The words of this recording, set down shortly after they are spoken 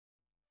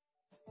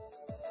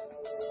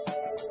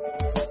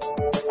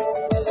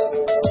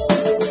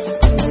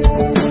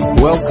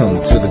Welcome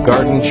to the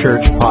Garden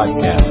Church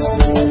Podcast.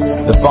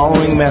 The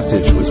following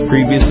message was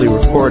previously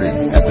recorded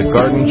at the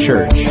Garden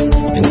Church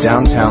in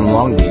downtown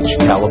Long Beach,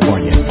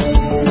 California.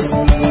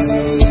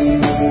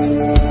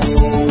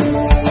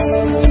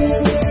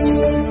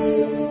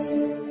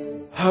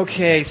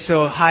 Okay,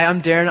 so hi,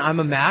 I'm Darren.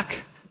 I'm a Mac.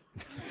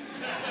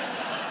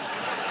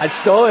 I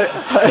stole it.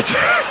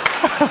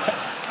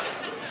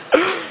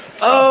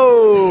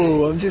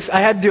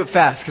 I had to do it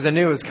fast because I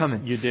knew it was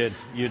coming. You did,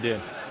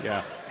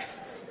 yeah.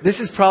 This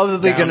is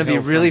probably going to be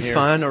really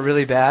fun or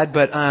really bad,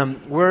 but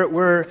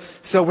we're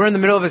in the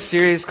middle of a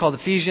series called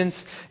Ephesians,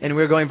 and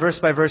we're going verse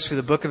by verse through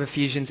the book of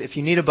Ephesians. If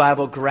you need a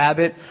Bible, grab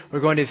it. We're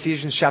going to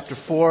Ephesians chapter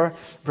 4,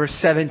 verse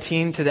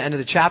 17 to the end of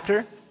the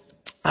chapter.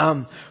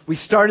 We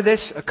started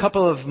this a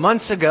couple of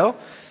months ago,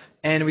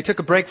 and we took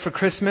a break for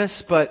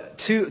Christmas, but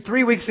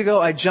 3 weeks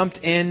ago I jumped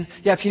in.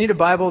 Yeah, if you need a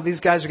Bible,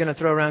 these guys are going to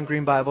throw around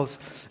green Bibles.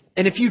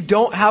 And if you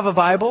don't have a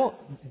Bible,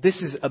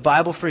 this is a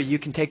Bible for you. You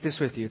can take this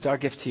with you. It's our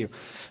gift to you.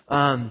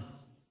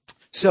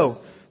 So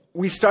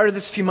we started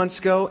this a few months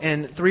ago,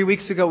 and 3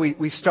 weeks ago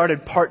we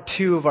started part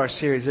 2 of our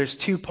series. There's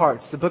 2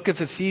 parts. The book of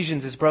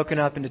Ephesians is broken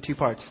up into 2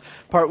 parts.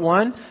 Part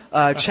 1,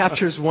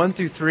 chapters 1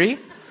 through 3.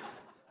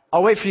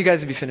 I'll wait for you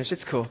guys to be finished.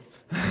 It's cool.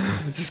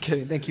 Just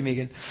kidding. Thank you,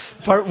 Megan.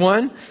 Part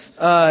 1,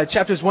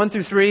 chapters 1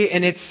 through 3,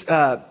 and it's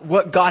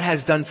what God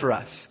has done for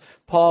us.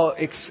 Paul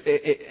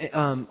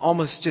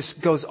almost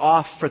just goes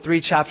off for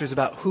 3 chapters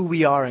about who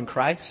we are in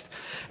Christ.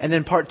 And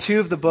then part 2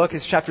 of the book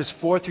is chapters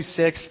 4 through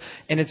 6.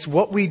 And it's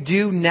what we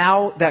do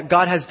now that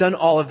God has done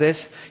all of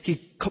this.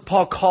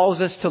 Paul calls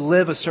us to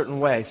live a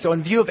certain way. So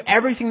in view of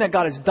everything that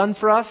God has done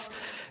for us,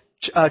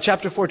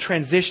 chapter 4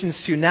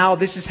 transitions to now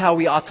this is how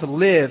we ought to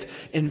live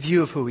in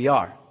view of who we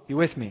are. You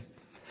with me?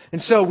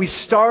 And so we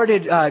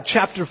started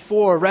chapter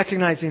 4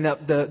 recognizing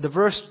that the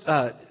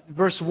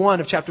verse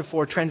 1 of chapter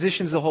 4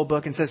 transitions the whole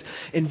book and says,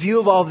 in view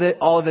of all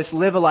of this,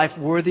 live a life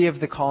worthy of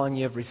the calling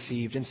you have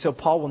received. And so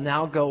Paul will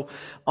now go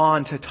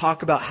on to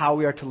talk about how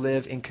we are to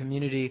live in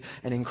community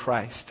and in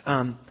Christ.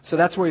 So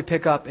that's where we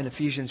pick up in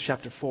Ephesians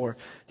chapter 4. Do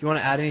you want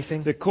to add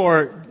anything? The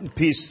core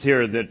piece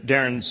here that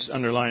Darren's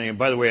underlining, and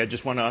by the way, I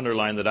just want to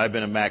underline that I've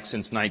been a Mac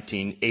since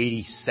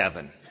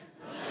 1987.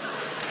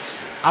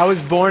 I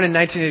was born in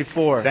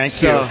 1984.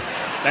 Thank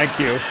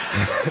you.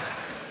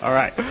 All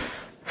right.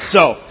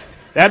 So,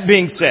 that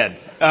being said,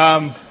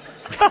 I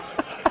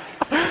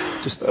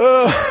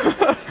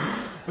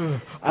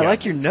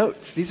like your notes.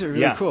 These are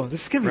really cool. This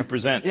is gonna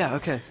represent. Yeah.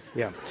 Okay.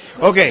 Yeah.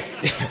 Okay.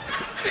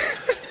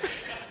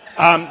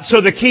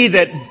 So the key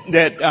that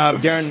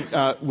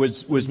Darren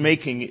was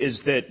making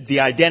is that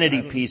the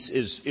identity piece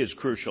is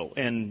crucial,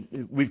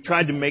 and we've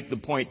tried to make the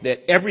point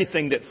that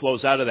everything that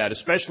flows out of that,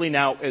 especially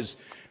now as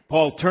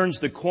Paul turns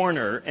the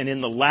corner and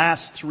in the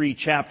last 3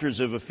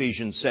 chapters of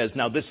Ephesians says,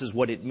 now this is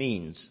what it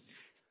means.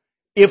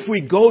 If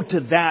we go to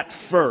that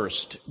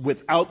first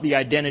without the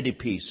identity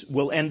piece,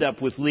 we'll end up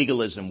with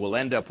legalism. We'll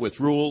end up with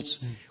rules.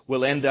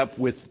 We'll end up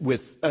with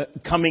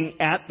coming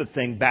at the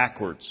thing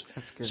backwards.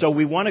 So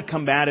we want to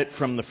come at it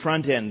from the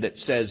front end that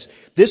says,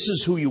 this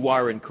is who you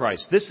are in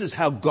Christ. This is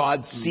how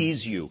God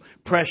sees you.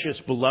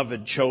 Precious,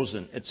 beloved,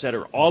 chosen,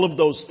 etc. All of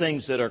those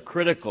things that are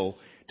critical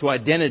to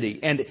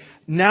identity. And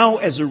now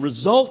as a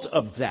result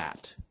of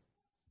that,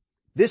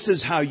 this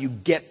is how you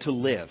get to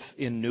live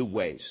in new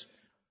ways.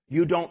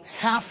 You don't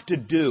have to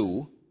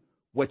do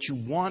what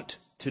you want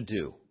to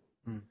do,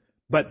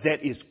 but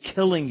that is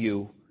killing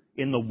you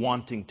in the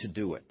wanting to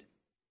do it.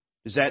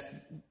 Does that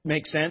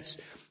make sense?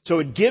 So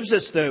it gives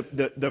us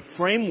the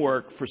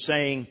framework for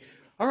saying,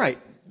 all right,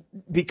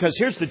 because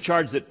here's the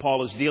charge that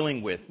Paul is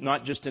dealing with,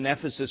 not just in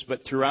Ephesus, but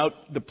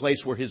throughout the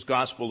place where his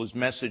gospel, his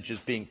message is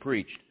being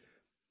preached.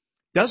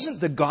 Doesn't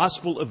the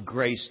gospel of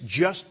grace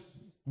just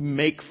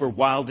make for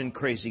wild and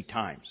crazy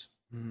times?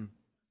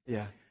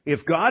 Yeah.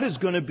 If God is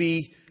going to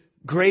be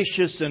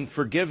gracious and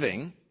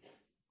forgiving,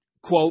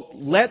 quote,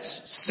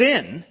 let's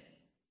sin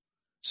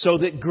so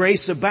that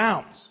grace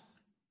abounds,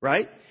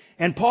 right?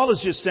 And Paul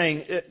is just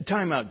saying,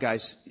 time out,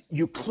 guys.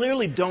 You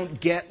clearly don't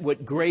get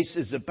what grace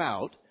is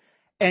about,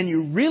 and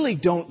you really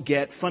don't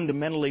get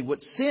fundamentally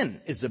what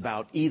sin is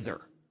about either.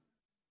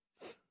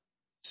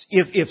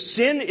 If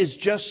sin is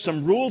just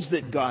some rules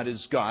that God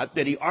has got,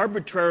 that He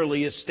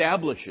arbitrarily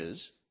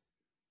establishes,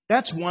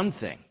 that's one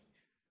thing.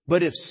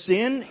 But if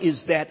sin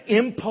is that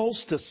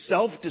impulse to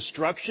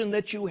self-destruction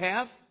that you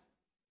have,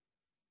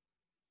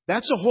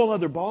 that's a whole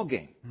other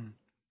ballgame.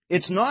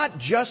 It's not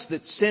just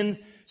that sin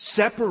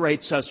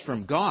separates us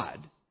from God.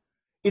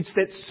 It's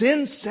that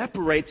sin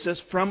separates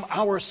us from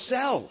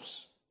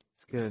ourselves.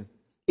 That's good.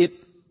 It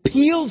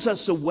peels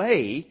us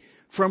away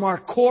from our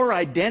core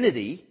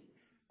identity.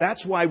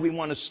 That's why we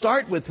want to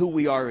start with who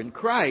we are in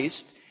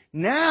Christ.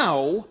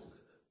 Now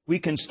we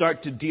can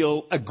start to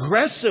deal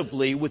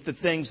aggressively with the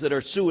things that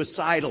are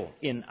suicidal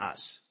in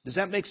us. Does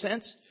that make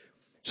sense?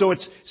 So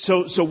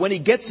when he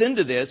gets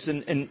into this,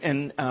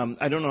 and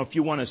I don't know if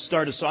you want to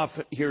start us off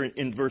here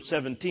in verse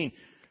 17,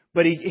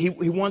 but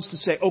he wants to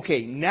say,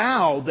 okay,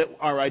 now that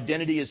our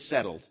identity is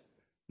settled,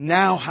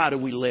 now how do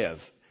we live?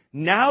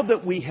 Now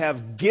that we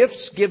have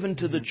gifts given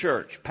to the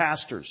church,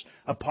 pastors,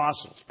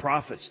 apostles,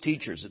 prophets,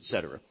 teachers,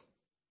 etc.,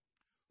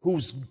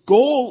 whose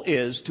goal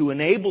is to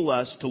enable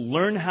us to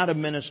learn how to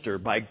minister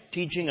by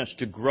teaching us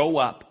to grow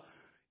up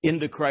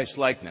into Christ's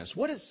likeness.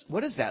 What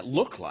does that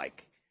look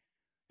like?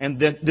 And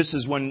then this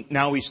is when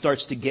now he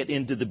starts to get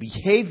into the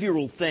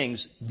behavioral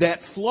things that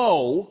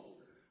flow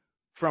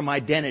from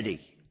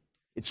identity.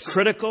 It's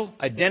critical.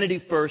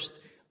 Identity first,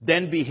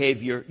 then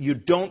behavior. You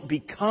don't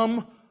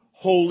become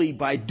holy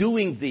by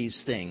doing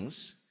these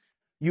things.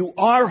 You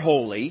are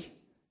holy.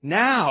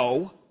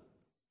 Now,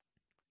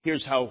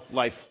 here's how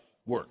life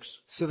works.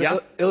 So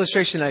the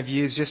illustration I've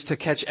used, just to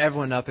catch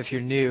everyone up if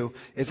you're new,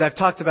 is I've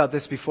talked about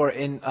this before.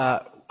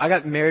 I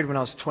got married when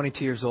I was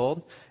 22 years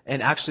old,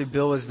 and actually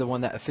Bill was the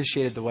one that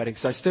officiated the wedding.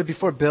 So I stood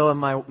before Bill and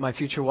my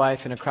future wife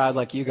in a crowd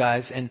like you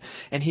guys, and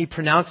he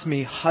pronounced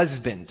me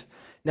husband.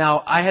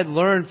 Now, I had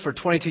learned for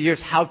 22 years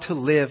how to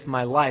live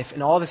my life,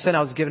 and all of a sudden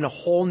I was given a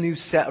whole new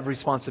set of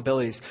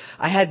responsibilities.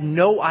 I had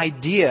no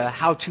idea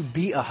how to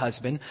be a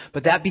husband,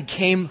 but that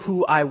became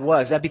who I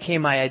was. That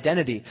became my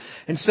identity.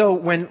 And so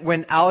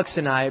when Alex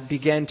and I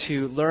began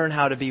to learn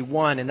how to be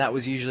one, and that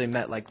was usually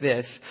met like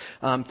this,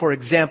 for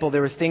example,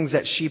 there were things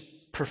that she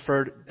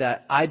preferred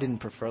that I didn't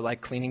prefer,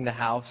 like cleaning the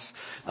house,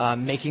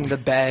 making the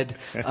bed,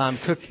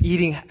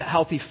 eating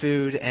healthy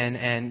food,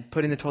 and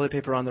putting the toilet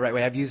paper on the right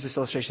way. I've used this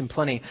illustration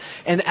plenty.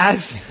 And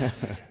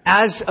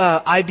as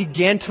I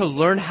began to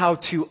learn how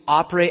to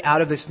operate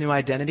out of this new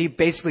identity,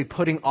 basically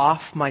putting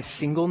off my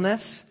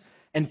singleness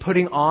and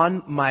putting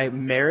on my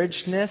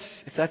marriageness,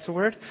 if that's a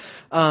word,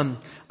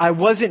 I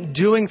wasn't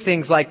doing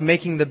things like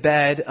making the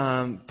bed,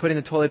 putting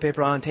the toilet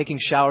paper on, taking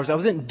showers. I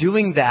wasn't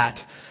doing that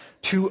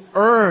to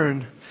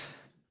earn.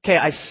 Okay,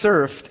 I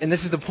surfed, and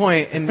this is the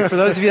point. And for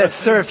those of you that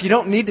surf, you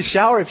don't need to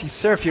shower if you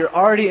surf. You're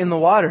already in the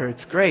water.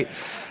 It's great.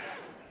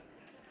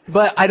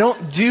 But I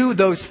don't do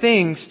those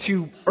things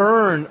to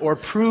earn or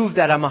prove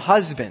that I'm a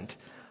husband.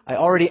 I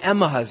already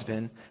am a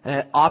husband, and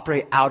I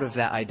operate out of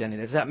that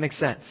identity. Does that make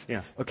sense?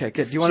 Yeah. Okay,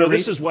 good. Do you want to read?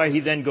 This is why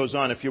he then goes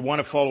on. If you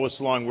want to follow us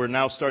along, we're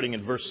now starting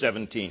in verse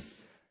 17.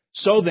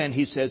 So then,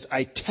 he says,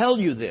 I tell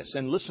you this,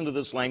 and listen to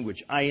this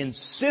language. I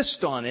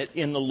insist on it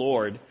in the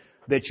Lord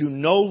that you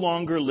no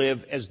longer live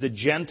as the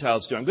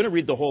Gentiles do. I'm going to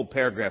read the whole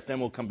paragraph, then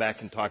we'll come back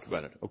and talk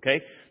about it,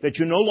 okay? That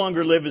you no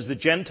longer live as the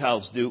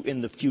Gentiles do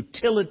in the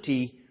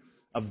futility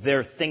of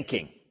their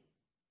thinking.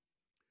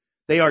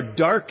 They are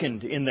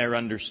darkened in their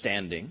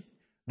understanding.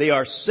 They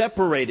are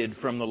separated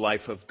from the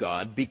life of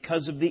God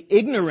because of the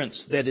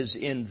ignorance that is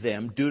in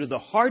them due to the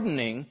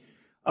hardening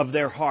of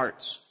their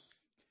hearts.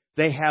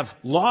 They have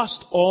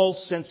lost all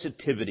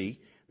sensitivity.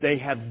 They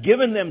have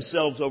given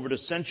themselves over to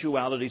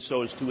sensuality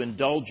so as to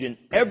indulge in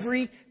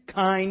every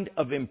kind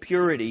of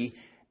impurity.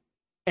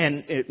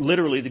 And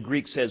literally the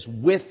Greek says,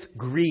 with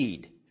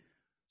greed.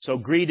 So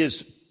greed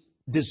is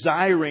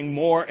desiring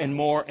more and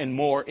more and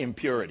more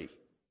impurity.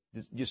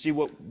 Do you see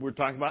what we're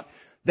talking about?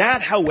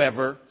 That,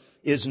 however,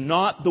 is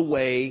not the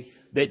way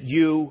that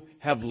you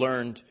have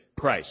learned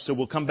Christ. So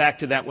we'll come back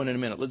to that one in a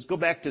minute. Let's go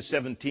back to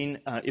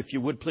 17, if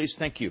you would, please.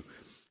 Thank you.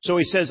 So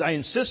he says, I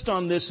insist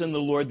on this in the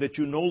Lord that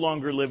you no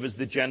longer live as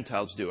the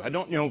Gentiles do. I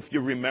don't know if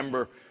you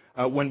remember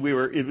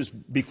it was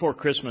before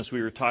Christmas,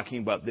 we were talking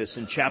about this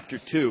in chapter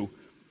 2.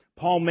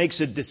 Paul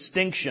makes a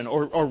distinction,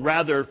 or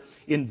rather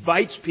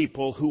invites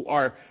people who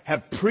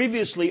have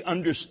previously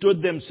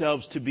understood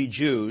themselves to be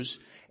Jews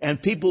and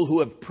people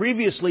who have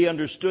previously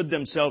understood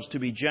themselves to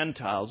be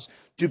Gentiles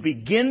to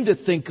begin to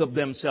think of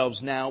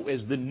themselves now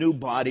as the new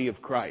body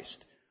of Christ.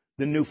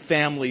 The new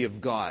family of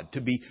God,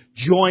 to be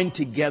joined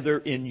together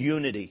in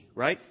unity,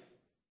 right?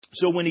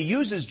 So when he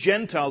uses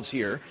Gentiles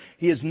here,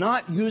 he is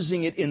not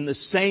using it in the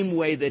same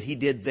way that he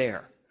did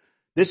there.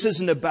 This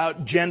isn't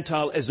about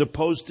Gentile as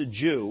opposed to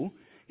Jew.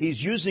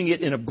 He's using it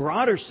in a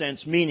broader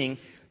sense, meaning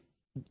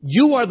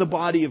you are the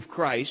body of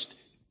Christ.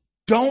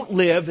 Don't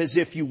live as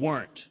if you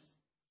weren't.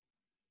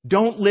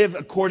 Don't live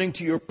according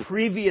to your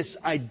previous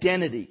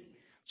identity.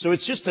 So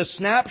it's just a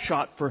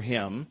snapshot for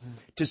him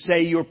to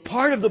say you're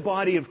part of the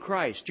body of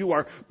Christ. You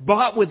are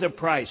bought with a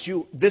price.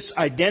 This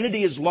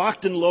identity is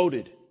locked and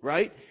loaded,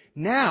 right?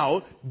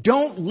 Now,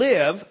 don't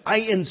live. I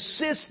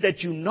insist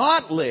that you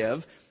not live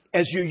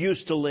as you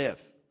used to live.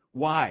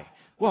 Why?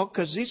 Well,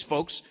 because these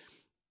folks,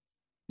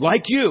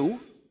 like you,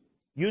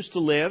 used to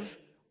live,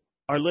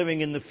 are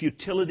living in the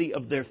futility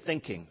of their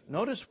thinking.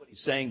 Notice what he's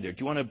saying there. Do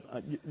you want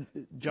to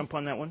jump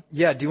on that one?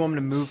 Yeah. Do you want me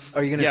to move?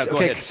 Are you going to? Yeah, go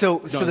ahead. So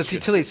the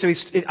futility.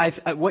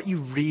 So what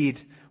you read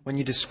when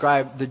you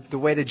describe the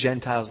way the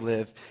Gentiles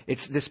live,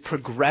 it's this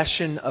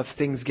progression of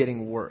things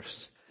getting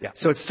worse. Yeah.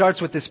 So it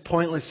starts with this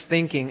pointless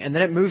thinking, and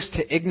then it moves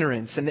to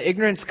ignorance, and the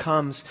ignorance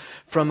comes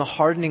from a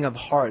hardening of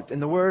heart.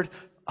 And the word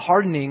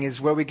hardening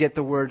is where we get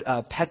the word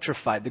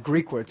petrified, the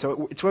Greek word.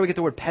 So it's where we get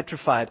the word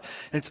petrified.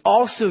 And it's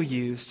also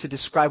used to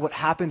describe what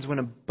happens when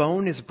a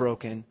bone is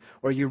broken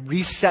or you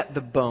reset the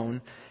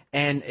bone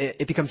and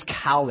it becomes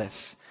callous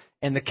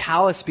And the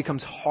callus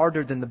becomes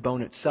harder than the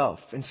bone itself.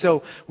 And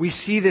so we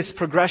see this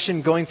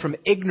progression going from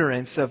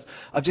ignorance of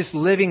just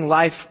living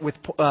life with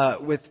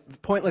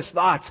pointless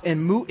thoughts,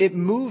 and it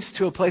moves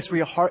to a place where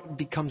your heart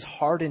becomes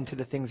hardened to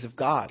the things of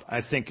God.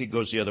 I think it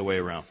goes the other way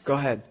around. Go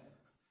ahead.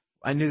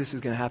 I knew this was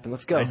going to happen.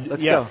 Let's go.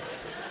 Let's go.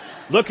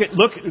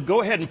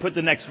 Go ahead and put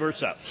the next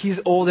verse up. He's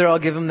older. I'll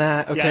give him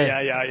that. Okay.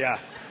 Yeah.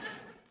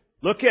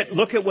 Look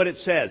at what it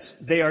says.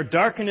 They are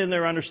darkened in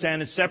their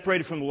understanding,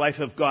 separated from the life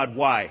of God.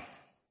 Why?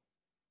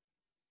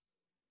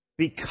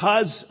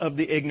 Because of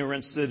the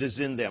ignorance that is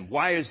in them.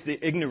 Why is the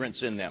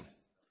ignorance in them?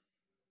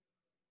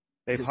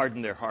 They've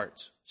hardened their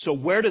hearts. So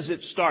where does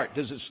it start?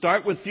 Does it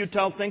start with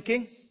futile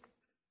thinking?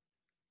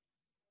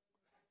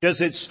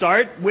 Does it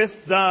start with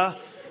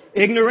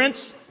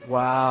ignorance?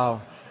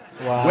 Wow.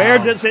 Where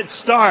does it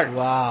start?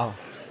 Wow.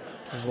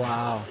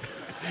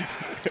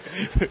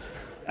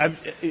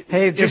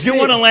 Hey, if you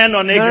want to land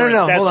on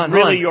ignorance, that's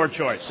really your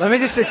choice. Let me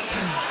just...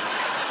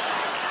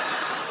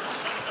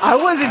 I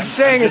wasn't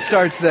saying it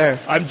starts there.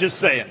 I'm just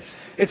saying.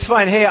 It's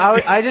fine. Hey,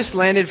 I just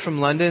landed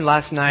from London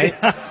last night,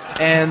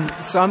 and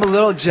so I'm a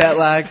little jet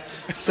lagged.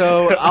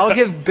 So I'll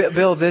give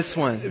Bill this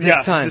one this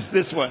time. Just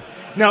this one.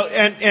 Now,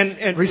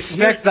 and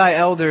respect thy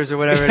elders or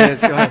whatever it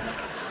is. Go ahead.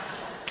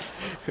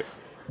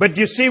 But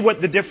do you see what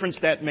the difference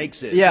that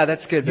makes is? Yeah,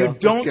 that's good, Bill. You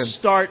don't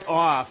start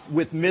off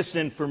with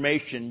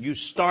misinformation. You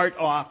start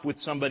off with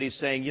somebody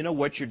saying, you know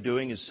what you're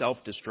doing is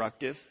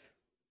self-destructive.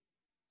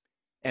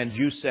 And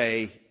you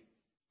say,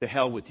 the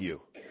hell with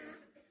you.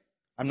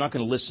 I'm not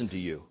going to listen to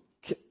you.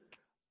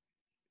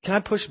 Can I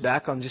push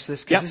back on just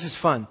this? Because this is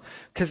fun.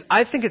 Because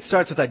I think it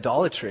starts with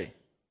idolatry.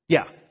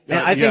 Yeah. And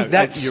I think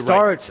that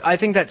starts. Right. I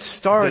think that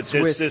starts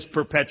with this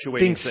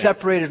perpetuating being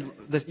separated.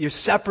 You're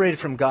separated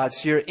from God,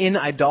 so you're in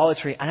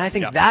idolatry, and I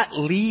think that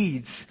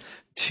leads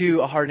to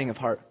a hardening of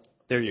heart.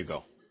 There you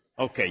go.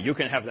 Okay, you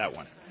can have that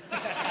one.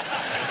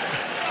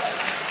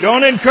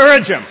 Don't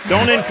encourage him.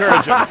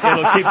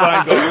 It'll keep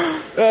on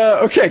going.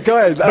 Okay, go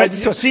ahead. But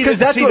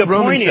the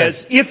point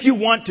is, if you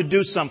want to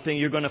do something,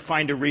 you're going to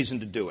find a reason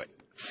to do it.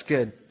 It's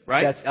good.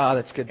 Right?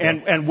 That's good.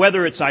 And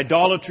whether it's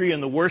idolatry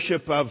and the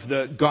worship of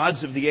the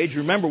gods of the age,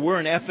 remember, we're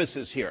in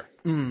Ephesus here.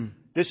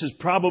 This is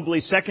probably,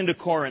 second to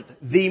Corinth,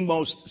 the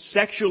most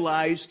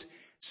sexualized,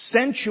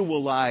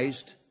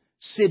 sensualized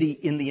city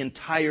in the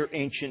entire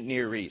ancient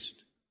Near East.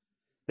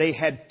 They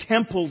had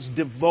temples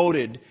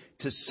devoted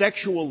to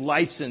sexual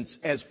license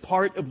as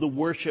part of the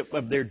worship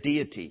of their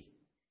deity.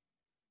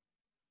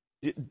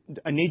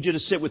 I need you to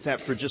sit with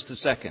that for just a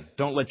second.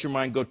 Don't let your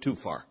mind go too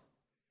far.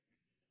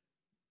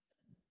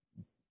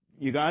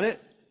 You got it?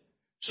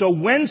 So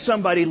when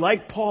somebody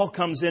like Paul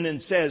comes in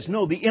and says,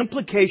 no, the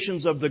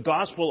implications of the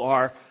gospel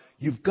are,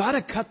 you've got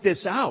to cut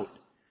this out.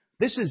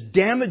 This is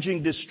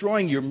damaging,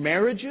 destroying your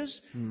marriages.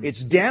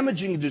 It's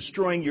damaging and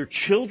destroying your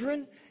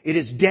children. It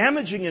is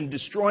damaging and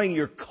destroying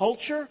your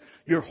culture.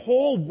 Your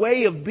whole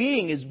way of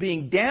being is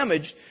being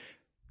damaged.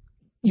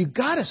 You've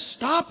got to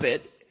stop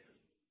it.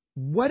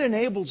 What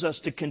enables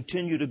us to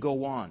continue to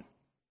go on?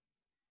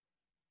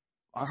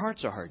 Our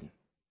hearts are hardened.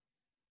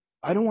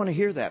 I don't want to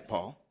hear that,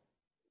 Paul.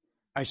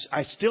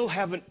 I still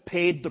haven't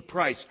paid the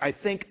price. I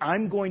think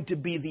I'm going to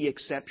be the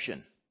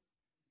exception.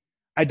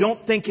 I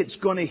don't think it's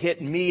going to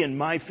hit me and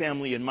my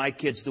family and my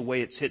kids the way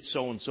it's hit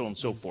so and so and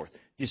so forth.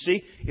 You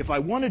see, if I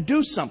want to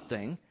do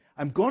something,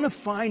 I'm going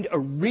to find a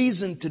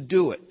reason to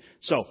do it.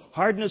 So,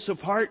 hardness of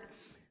heart,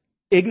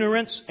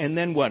 ignorance, and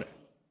then what?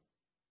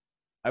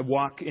 I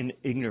walk in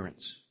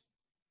ignorance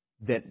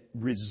that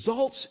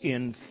results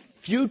in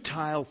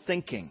futile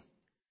thinking.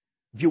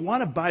 If you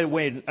want to, by the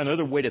way,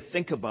 another way to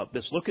think about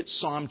this, look at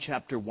Psalm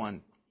chapter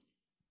 1,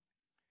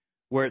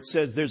 where it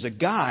says there's a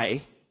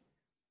guy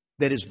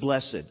that is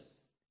blessed.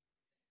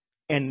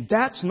 And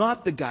that's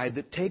not the guy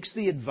that takes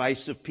the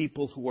advice of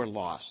people who are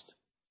lost.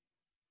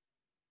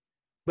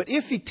 But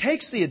if he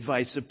takes the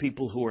advice of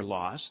people who are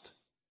lost,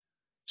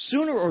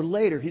 sooner or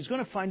later he's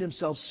going to find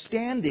himself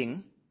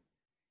standing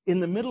in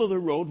the middle of the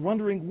road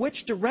wondering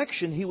which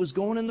direction he was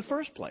going in the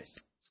first place.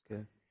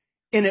 Good.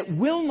 And it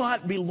will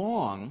not be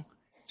long,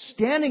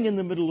 standing in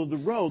the middle of the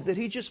road, that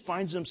he just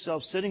finds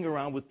himself sitting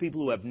around with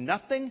people who have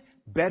nothing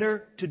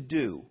better to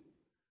do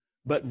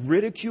but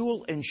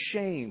ridicule and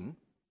shame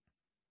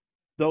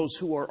those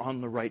who are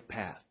on the right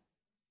path.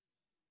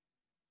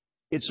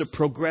 It's a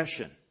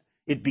progression.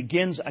 It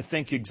begins, I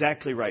think,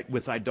 exactly right,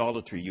 with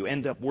idolatry. You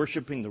end up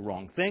worshiping the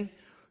wrong thing.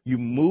 You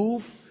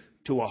move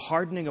to a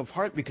hardening of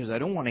heart because I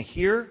don't want to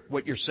hear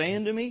what you're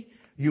saying to me.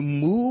 You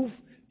move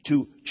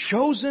to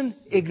chosen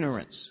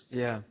ignorance.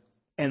 Yeah.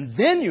 And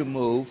then you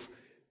move,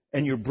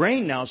 and your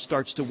brain now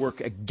starts to work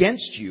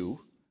against you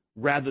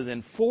rather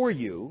than for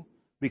you,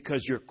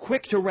 because you're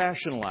quick to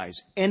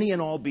rationalize any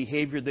and all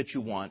behavior that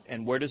you want.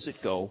 And where does it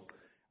go?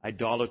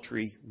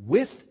 Idolatry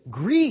with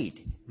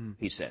greed,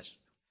 he says.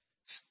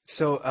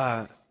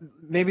 So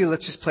maybe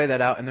let's just play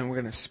that out, and then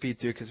we're going to speed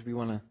through because we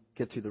want to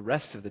get through the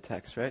rest of the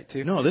text, right?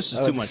 Too? No, this is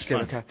too much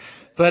fun. Okay.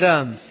 But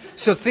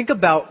so think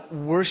about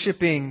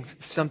worshiping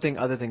something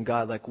other than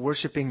God, like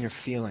worshiping your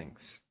feelings.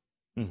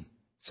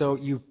 So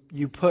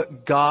you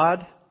put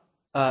God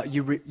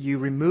you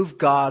remove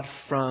God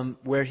from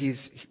where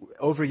He's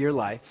over your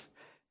life,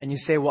 and you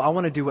say, well, I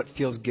want to do what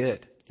feels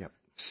good. Yep.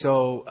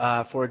 So,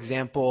 for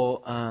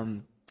example,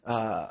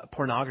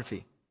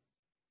 pornography,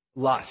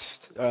 lust,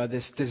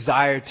 this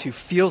desire to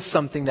feel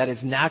something that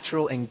is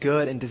natural and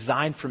good and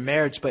designed for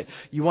marriage, but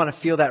you want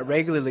to feel that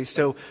regularly.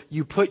 So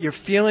you put your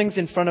feelings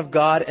in front of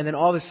God, and then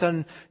all of a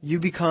sudden you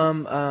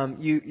become,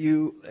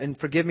 and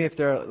forgive me if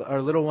there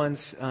are little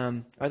ones.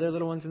 Are there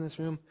little ones in this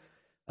room?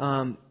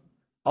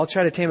 I'll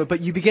try to tame it, but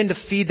you begin to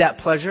feed that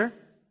pleasure.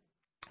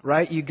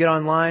 Right? You get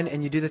online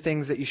and you do the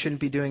things that you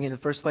shouldn't be doing in the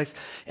first place.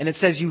 And it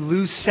says you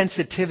lose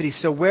sensitivity.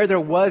 So where there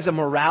was a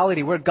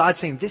morality, where God's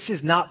saying, this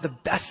is not the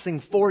best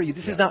thing for you.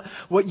 This is not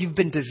what you've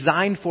been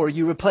designed for.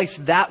 You replace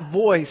that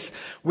voice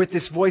with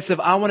this voice of,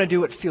 I want to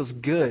do what feels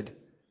good.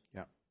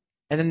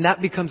 And then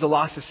that becomes a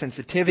loss of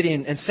sensitivity.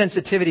 And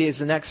sensitivity is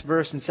the next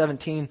verse in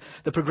 17.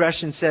 The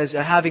progression says,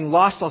 having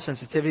lost all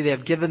sensitivity, they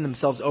have given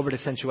themselves over to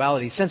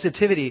sensuality.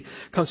 Sensitivity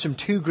comes from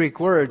two Greek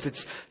words.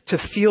 It's to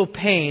feel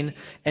pain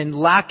and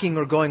lacking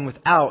or going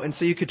without. And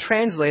so you could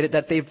translate it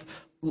that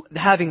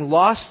having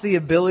lost the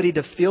ability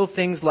to feel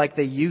things like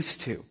they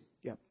used to.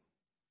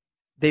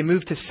 They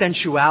move to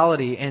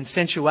sensuality. And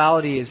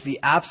sensuality is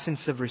the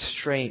absence of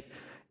restraint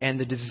and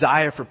the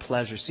desire for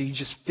pleasure. So you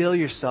just fill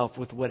yourself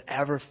with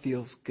whatever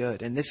feels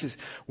good. And this is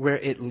where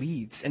it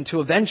leads.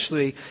 Until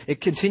eventually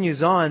it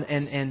continues on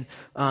and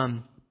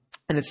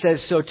it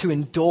says, so to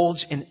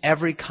indulge in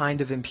every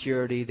kind of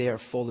impurity, they are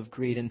full of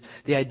greed. And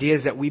the idea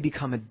is that we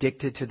become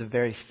addicted to the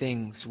very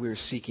things we're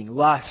seeking.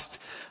 Lust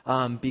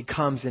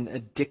becomes an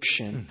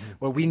addiction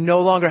where we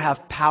no longer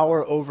have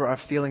power over our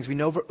feelings.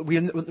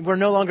 We're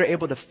no longer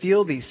able to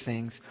feel these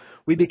things.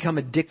 We become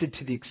addicted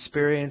to the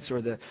experience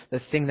or the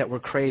thing that we're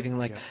craving.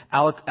 Like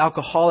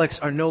alcoholics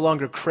are no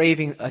longer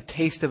craving a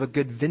taste of a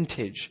good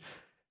vintage.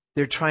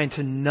 They're trying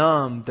to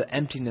numb the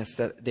emptiness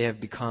that they have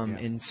become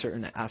in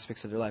certain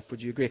aspects of their life. Would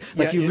you agree?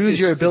 Like you lose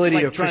your ability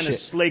to appreciate. It's like trying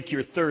to slake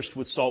your thirst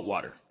with salt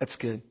water. That's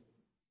good.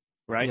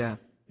 Right? Yeah.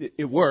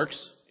 It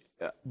works,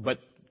 but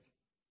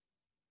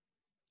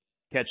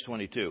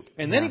catch-22.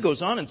 And then he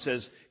goes on and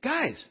says,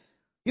 guys,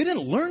 you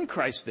didn't learn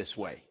Christ this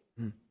way.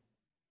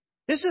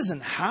 This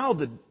isn't how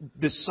the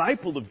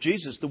disciple of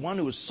Jesus, the one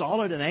who was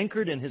solid and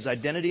anchored in his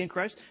identity in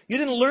Christ, you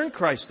didn't learn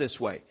Christ this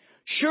way.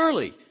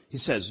 Surely, he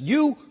says,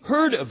 you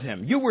heard of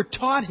him. You were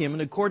taught him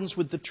in accordance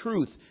with the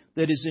truth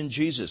that is in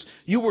Jesus.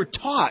 You were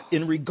taught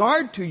in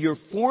regard to your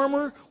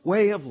former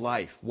way of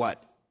life.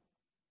 What?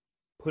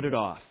 Put it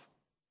off.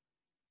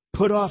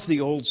 Put off the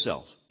old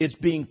self. It's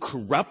being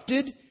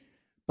corrupted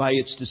by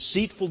its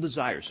deceitful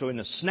desires. So in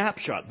a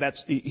snapshot,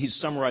 he's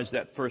summarized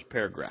that first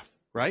paragraph,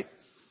 right?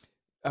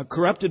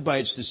 Corrupted by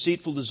its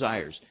deceitful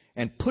desires,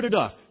 and put it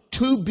off,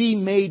 to be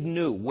made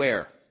new.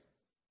 Where?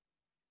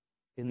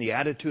 In the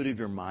attitude of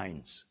your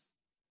minds.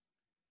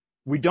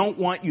 We don't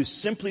want you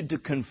simply to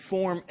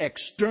conform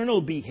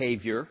external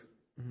behavior.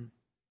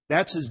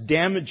 That's as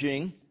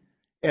damaging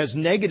as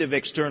negative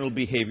external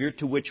behavior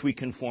to which we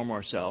conform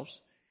ourselves.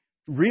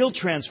 Real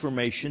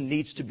transformation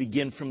needs to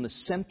begin from the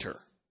center.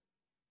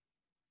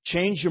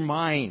 Change your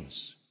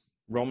minds.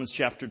 Romans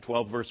chapter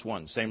 12, verse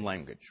 1, same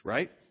language,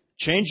 right?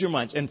 Change your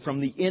minds. And from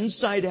the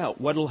inside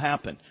out, what will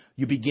happen?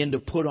 You begin to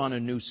put on a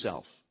new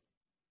self.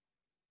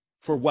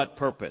 For what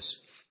purpose?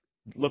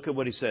 Look at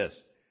what he says.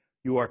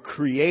 You are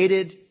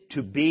created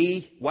to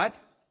be what?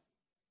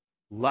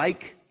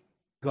 Like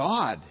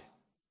God.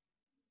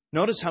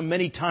 Notice how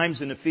many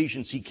times in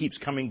Ephesians he keeps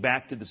coming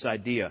back to this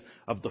idea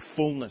of the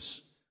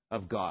fullness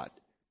of God.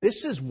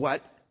 This is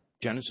what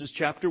Genesis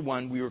chapter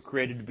 1 we were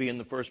created to be in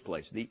the first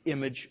place. The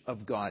image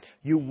of God.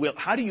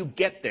 How do you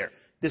get there?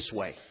 This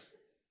way.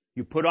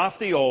 You put off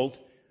the old,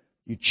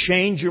 you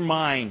change your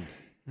mind,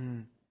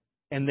 and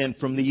then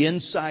from the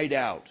inside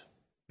out,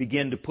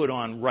 begin to put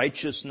on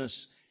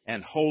righteousness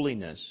and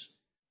holiness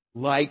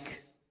like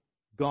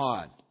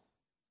God.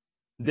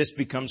 This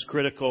becomes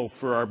critical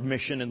for our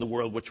mission in the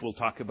world, which we'll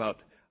talk about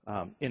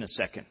in a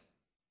second.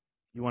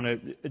 You want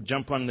to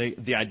jump on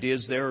the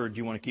ideas there, or do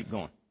you want to keep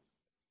going?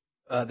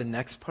 The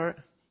next part?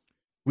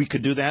 We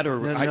could do that, or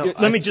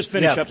let me just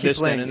finish up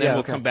this then, and then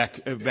we'll come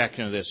back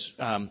into this.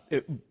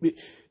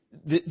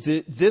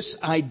 This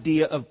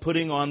idea of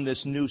putting on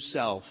this new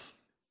self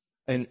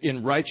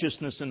in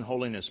righteousness and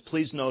holiness,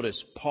 please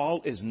notice,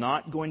 Paul is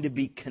not going to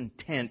be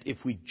content if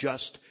we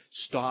just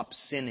stop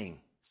sinning.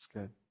 That's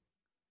good.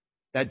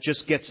 That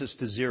just gets us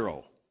to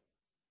zero.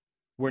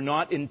 We're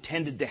not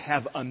intended to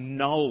have a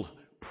null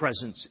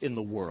presence in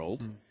the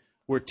world.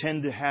 We're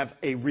intended to have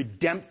a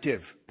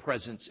redemptive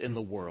presence in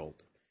the world.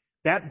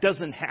 That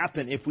doesn't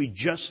happen if we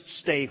just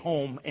stay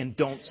home and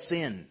don't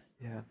sin.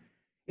 Yeah.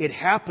 It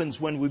happens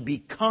when we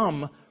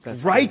become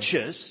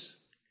righteous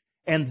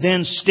and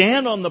then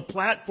stand on the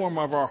platform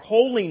of our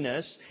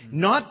holiness,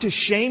 not to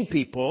shame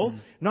people,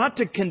 not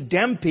to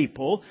condemn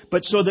people,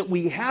 but so that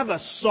we have a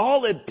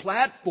solid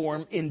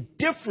platform in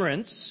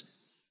difference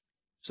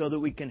so that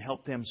we can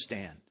help them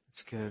stand.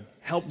 That's good.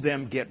 Help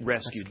them get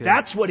rescued.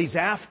 That's what he's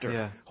after.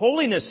 Yeah.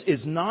 Holiness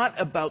is not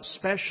about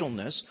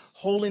specialness.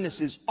 Holiness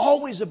is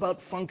always about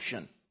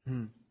function.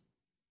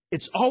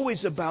 It's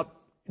always about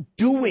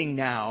doing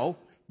now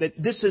that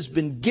this has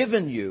been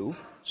given you.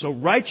 So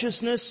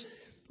righteousness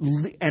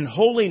and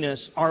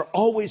holiness are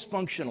always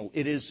functional.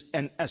 It is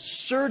an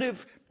assertive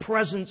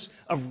presence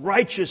of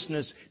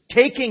righteousness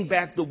taking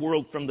back the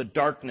world from the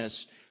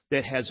darkness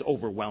that has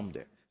overwhelmed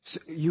it. So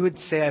you would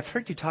say, I've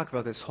heard you talk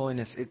about this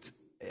holiness.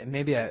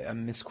 Maybe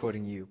I'm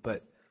misquoting you,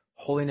 but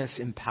holiness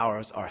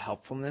empowers our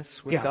helpfulness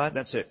with God. Yeah,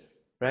 that's it.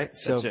 Right?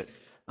 That's it.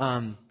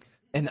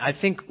 And I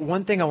think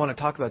one thing I want to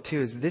talk about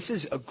too is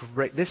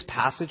this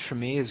passage for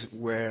me is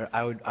where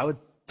I would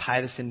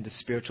tie this into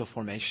spiritual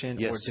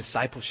formation or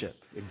discipleship.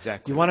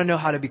 Exactly. You want to know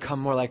how to become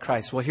more like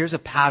Christ. Well, here's a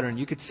pattern.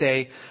 You could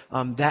say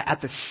that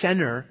at the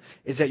center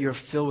is that you're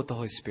filled with the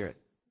Holy Spirit.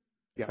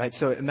 Yeah. Right?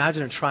 So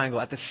imagine a triangle.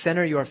 At the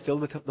center, you are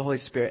filled with the Holy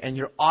Spirit, and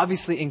you're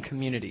obviously in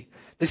community.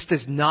 This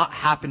does not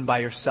happen by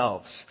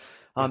yourselves.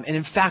 And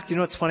in fact, you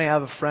know what's funny? I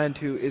have a friend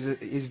who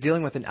is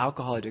dealing with an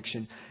alcohol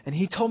addiction. And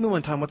he told me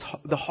one time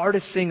the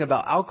hardest thing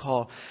about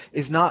alcohol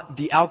is not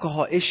the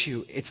alcohol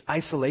issue. It's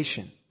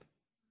isolation.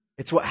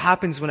 It's what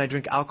happens when I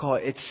drink alcohol.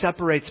 It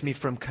separates me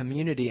from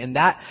community. And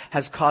that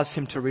has caused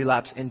him to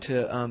relapse into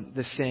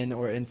the sin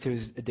or into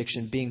his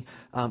addiction, being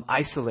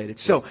isolated.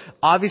 So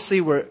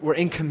obviously we're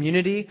in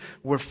community.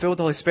 We're filled with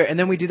the Holy Spirit. And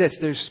then we do this.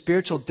 There's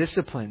spiritual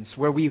disciplines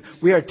where we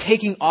are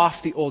taking off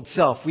the old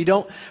self. We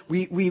got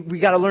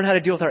to learn how to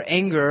deal with our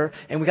anger,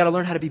 and we got to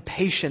learn how to be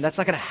patient. That's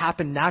not going to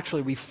happen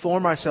naturally. We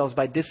form ourselves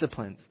by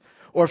disciplines.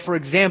 Or, for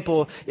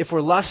example, if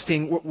we're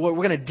lusting, we're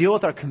going to deal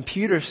with our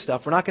computer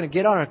stuff. We're not going to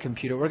get on our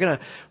computer. We're going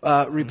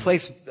to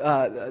replace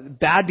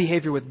bad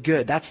behavior with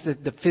good. That's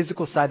the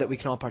physical side that we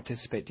can all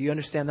participate. Do you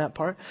understand that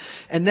part?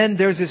 And then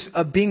there's this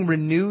being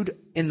renewed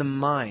in the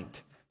mind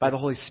by the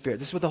Holy Spirit.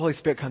 This is what the Holy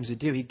Spirit comes to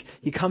do.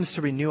 He comes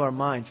to renew our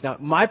minds. Now,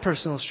 my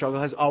personal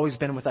struggle has always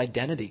been with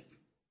identity.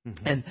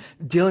 Mm-hmm. And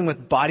dealing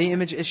with body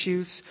image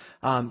issues,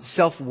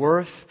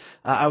 self-worth.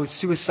 I was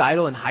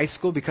suicidal in high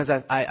school because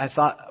I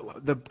thought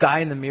the guy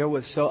in the mirror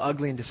was so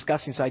ugly and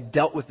disgusting, so I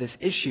dealt with this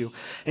issue.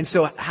 And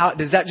so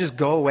does that just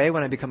go away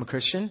when I become a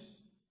Christian?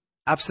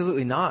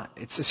 Absolutely not.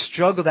 It's a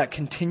struggle that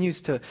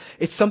continues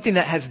it's something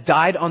that has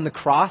died on the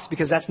cross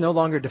because that's no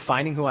longer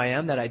defining who I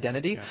am, that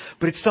identity. Yeah.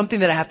 But it's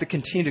something that I have to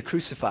continue to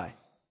crucify.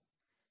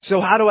 So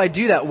how do I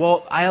do that?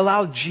 Well, I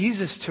allow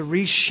Jesus to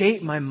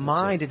reshape my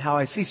mind and how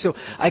I see. So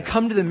I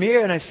come to the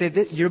mirror and I say,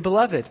 "You're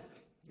beloved.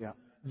 Yeah.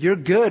 You're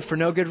good for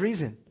no good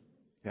reason.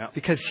 Yeah.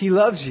 Because He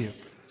loves you."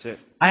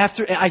 That's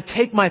it. I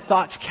take my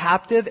thoughts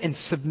captive and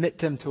submit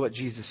them to what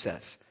Jesus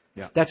says.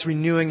 Yeah. That's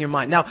renewing your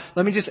mind. Now,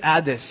 let me just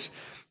add this.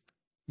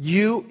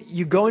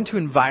 You go into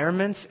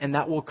environments and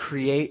that will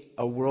create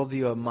a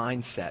worldview, a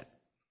mindset.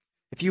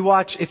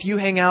 If you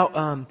hang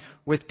out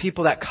with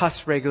people that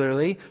cuss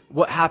regularly,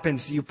 what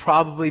happens? You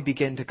probably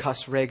begin to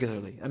cuss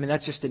regularly. I mean,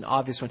 that's just an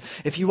obvious one.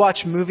 If you watch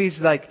movies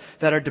that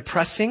are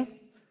depressing,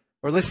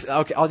 or listen,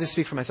 okay, I'll just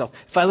speak for myself.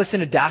 If I listen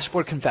to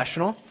Dashboard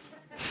Confessional,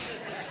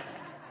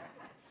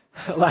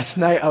 last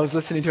night I was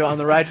listening to it on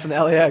the ride from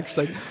the LAX,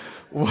 like,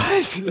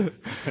 what?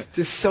 It's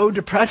just so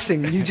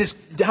depressing.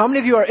 How many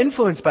of you are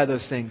influenced by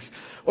those things?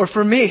 Or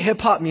for me, hip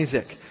hop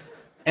music.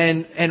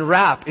 And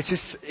rap,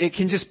 it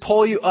can just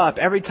pull you up.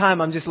 Every time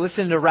I'm just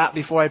listening to rap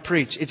before I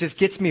preach, it just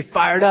gets me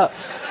fired up.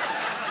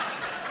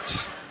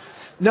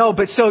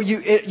 But so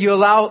you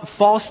allow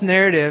false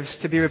narratives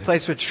to be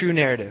replaced with true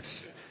narratives.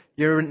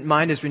 Your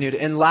mind is renewed.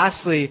 And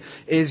lastly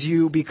is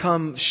you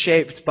become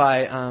shaped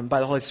by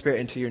the Holy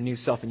Spirit into your new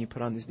self, and you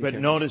put on these new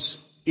characters. Notice,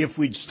 if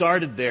we'd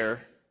started there,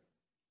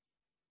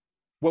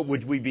 what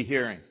would we be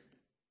hearing?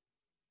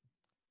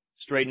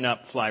 Straighten up,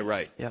 fly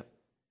right. Yep.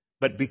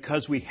 But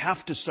because we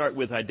have to start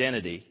with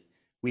identity,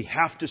 we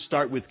have to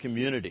start with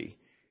community.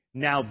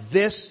 Now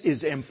this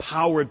is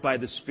empowered by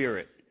the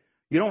Spirit.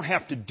 You don't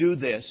have to do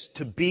this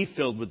to be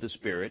filled with the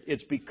Spirit.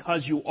 It's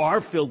because you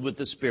are filled with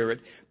the Spirit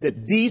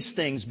that these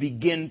things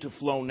begin to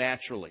flow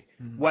naturally.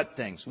 Mm-hmm. What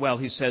things? Well,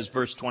 he says,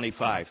 verse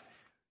 25,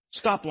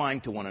 stop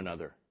lying to one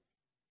another.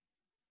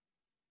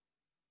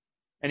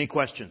 Any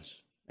questions?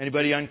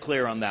 Anybody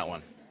unclear on that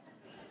one?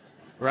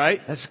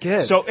 Right? That's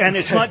good. So, and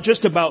it's not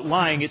just about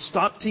lying. It's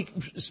stop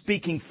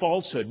speaking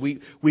falsehood.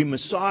 We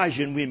massage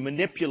and we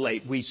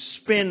manipulate. We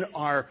spin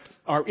our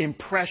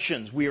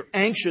impressions. We are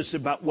anxious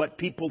about what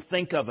people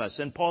think of us.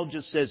 And Paul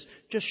just says,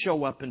 just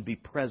show up and be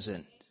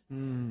present.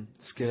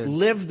 That's good.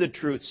 Live the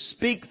truth.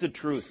 Speak the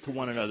truth to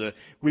one another.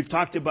 We've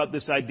talked about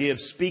this idea of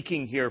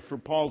speaking here for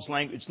Paul's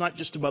language. It's not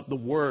just about the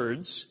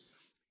words.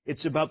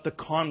 It's about the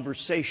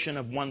conversation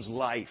of one's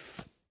life.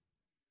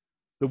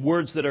 The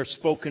words that are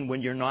spoken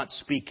when you're not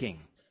speaking.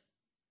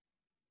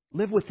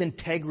 Live with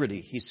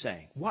integrity, he's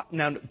saying. What?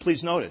 Now,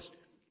 please notice,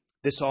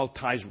 this all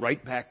ties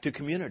right back to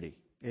community.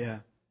 Yeah.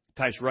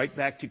 Ties right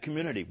back to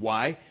community.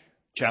 Why?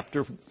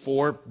 Chapter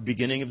 4,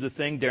 beginning of the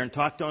thing, Darren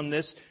talked on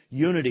this.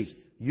 Unity,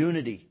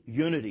 unity,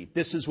 unity.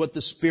 This is what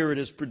the Spirit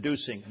is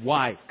producing.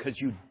 Why? Because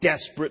you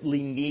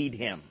desperately need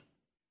Him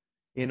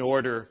in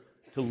order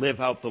to live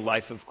out the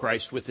life of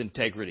Christ with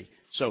integrity.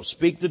 So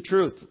speak the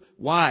truth.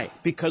 Why?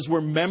 Because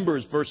we're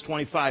members, verse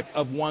 25,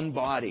 of one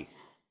body.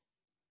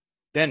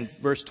 Then,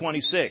 verse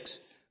 26.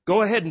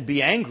 Go ahead and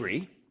be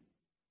angry.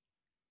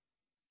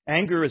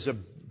 Anger is a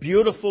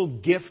beautiful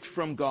gift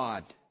from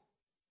God.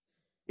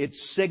 It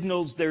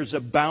signals there's a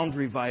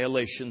boundary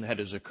violation that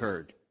has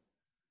occurred.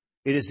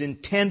 It is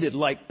intended,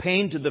 like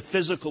pain to the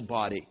physical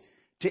body,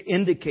 to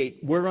indicate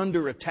we're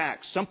under attack.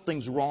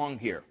 Something's wrong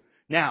here.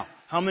 Now,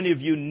 how many of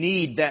you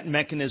need that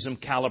mechanism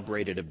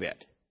calibrated a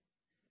bit?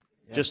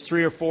 Yeah. Just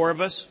 3 or 4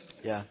 of us?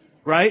 Yeah.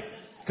 Right?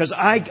 Because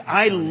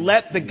I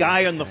let the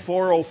guy on the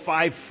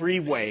 405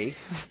 freeway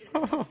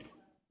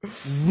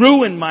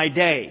ruin my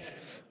day.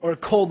 Or a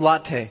cold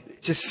latte.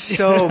 Just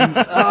so...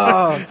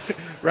 oh.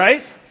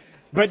 Right?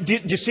 But do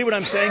you see what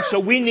I'm saying? So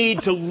we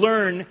need to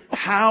learn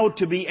how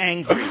to be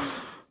angry.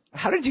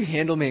 How did you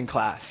handle me in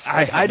class?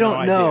 I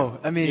don't know.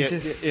 Idea. I mean,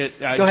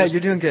 go ahead.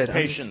 You're doing good.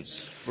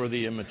 Patience for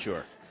the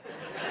immature.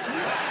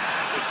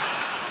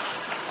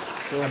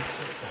 Cool.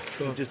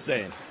 I'm just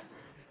saying.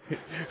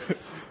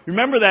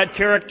 Remember that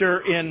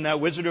character in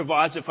Wizard of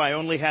Oz, If I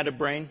Only Had a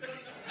Brain?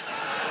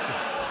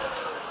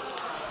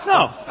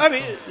 No. I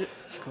mean,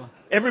 cool.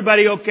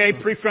 Everybody okay?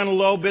 Prefrontal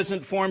lobe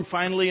isn't formed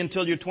finally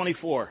until you're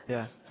 24.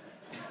 Yeah.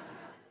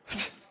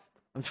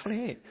 I'm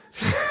 28.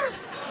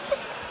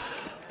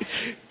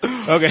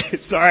 Okay,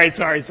 sorry.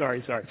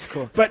 It's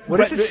cool. But what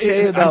does it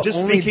say about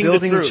only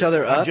building each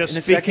other up? I'm just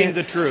speaking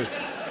the truth.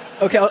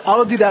 Okay,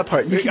 I'll do that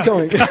part. You keep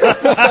going.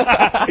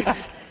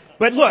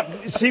 But look,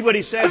 see what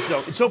he says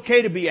though. It's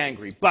okay to be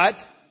angry, but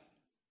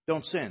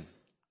don't sin.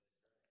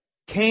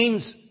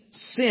 Cain's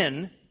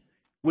sin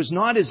was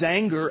not his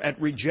anger at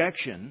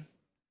rejection,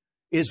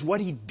 is what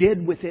he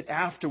did with it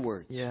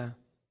afterwards. Yeah.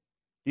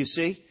 You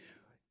see?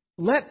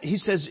 He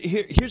says,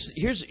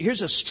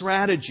 here's a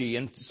strategy,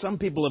 and some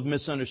people have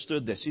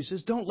misunderstood this. He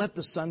says, don't let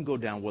the sun go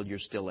down while you're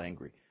still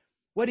angry.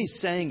 What he's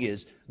saying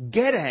is,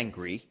 get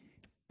angry,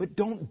 but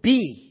don't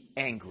be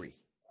angry.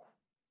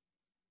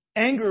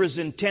 Anger is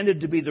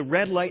intended to be the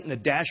red light in the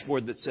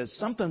dashboard that says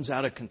something's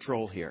out of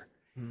control here.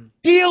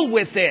 Deal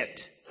with it.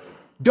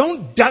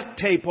 Don't duct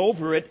tape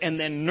over it and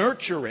then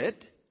nurture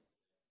it.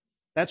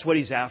 That's what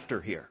he's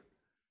after here.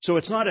 So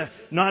it's not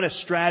a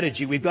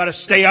strategy. We've got to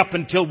stay up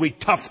until we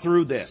tough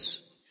through this.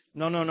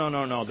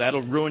 No.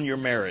 That'll ruin your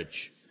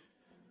marriage.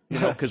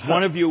 Because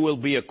one of you will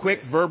be a quick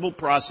verbal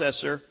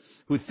processor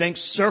who thinks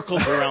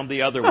circles around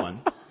the other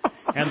one.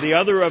 And the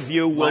other of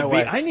you will be,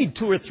 I need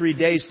 2 or 3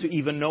 days to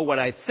even know what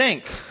I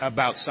think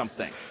about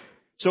something.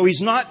 So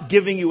he's not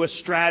giving you a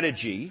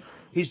strategy.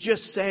 He's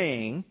just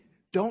saying,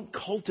 don't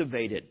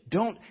cultivate it.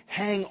 Don't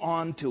hang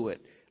on to it.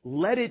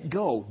 Let it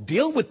go.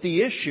 Deal with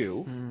the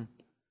issue.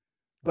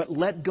 But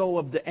let go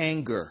of the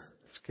anger.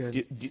 That's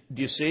good.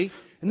 Do you see?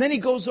 And then he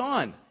goes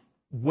on.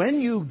 When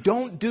you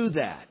don't do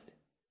that,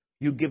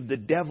 you give the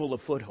devil a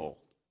foothold.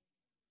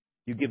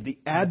 You give the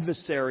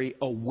adversary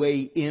a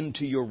way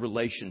into your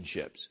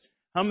relationships.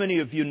 How many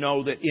of you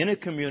know that in a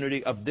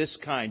community of this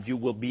kind, you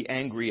will be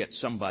angry at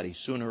somebody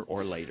sooner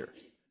or later?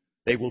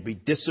 They will be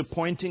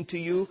disappointing to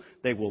you.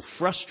 They will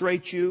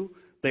frustrate you.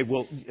 They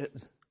will...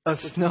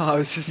 no, I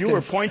was just... You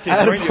were pointing,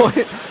 weren't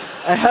you?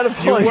 I had a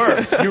point. You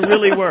were. You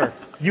really were.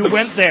 You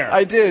went there.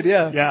 I did,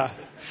 yeah. Yeah.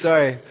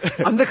 Sorry.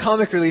 I'm the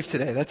comic relief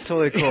today. That's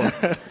totally cool.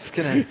 Just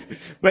kidding.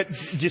 But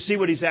do you see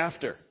what he's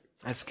after?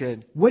 That's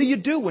good. What do you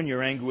do when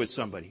you're angry with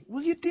somebody?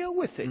 Well, you deal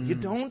with it. You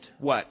don't.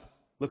 What?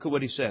 Look at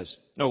what he says.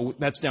 No,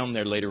 that's down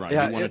there later on.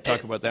 Yeah, you want to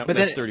talk about that? But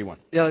that's 31.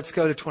 Yeah, let's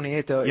go to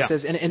 28, though. Yeah.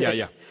 It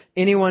says,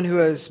 anyone who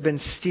has been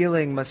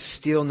stealing must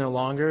steal no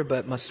longer,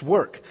 but must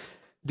work,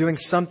 doing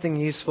something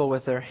useful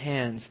with their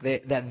hands,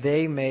 that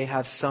they may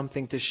have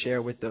something to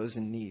share with those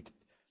in need.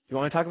 Do you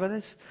want to talk about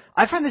this?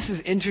 I find this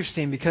is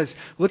interesting because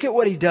look at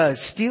what he does.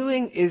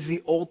 Stealing is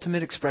the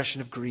ultimate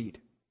expression of greed,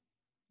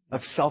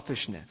 of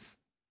selfishness.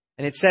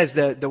 And it says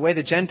the way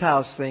the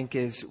Gentiles think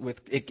is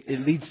it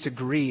leads to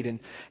greed,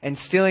 and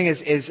stealing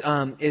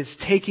is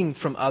taking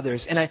from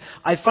others. And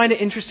I find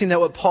it interesting that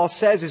what Paul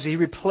says is he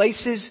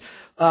replaces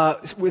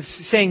with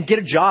saying get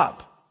a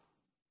job.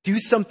 Do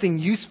something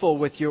useful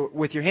with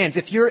your hands.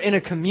 If you're in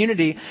a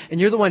community and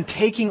you're the one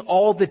taking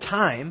all the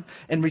time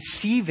and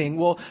receiving,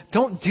 well,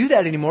 don't do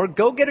that anymore.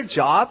 Go get a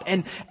job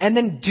and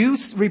then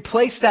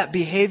replace that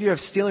behavior of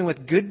stealing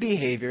with good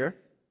behavior,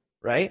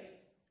 right?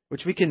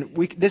 Which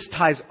this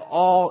ties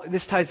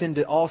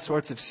into all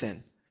sorts of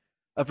sin,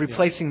 of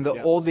replacing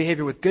the old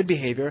behavior with good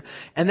behavior,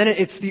 and then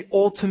it's the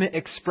ultimate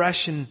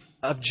expression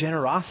of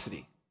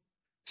generosity.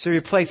 So you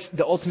replace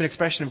the ultimate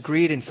expression of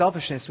greed and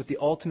selfishness with the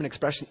ultimate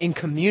expression in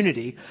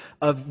community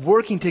of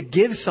working to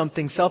give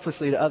something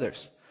selflessly to others.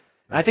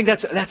 And I think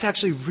that's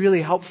actually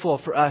really helpful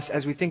for us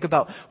as we think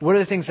about what are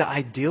the things that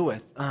I deal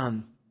with.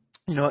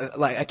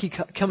 Like I keep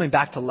coming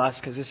back to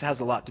lust because this has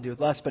a lot to do with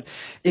lust. But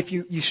if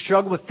you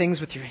struggle with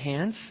things with your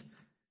hands,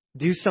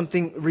 do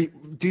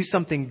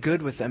something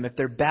good with them. If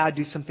they're bad,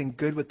 do something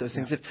good with those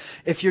things.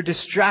 If you're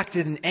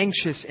distracted and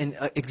anxious and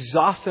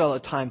exhausted all the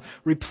time,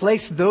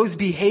 replace those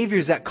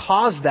behaviors that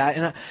cause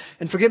that.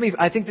 And forgive me,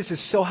 I think this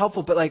is so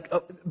helpful. But like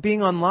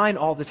being online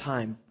all the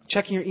time,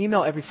 checking your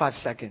email every 5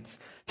 seconds,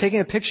 Taking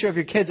a picture of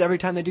your kids every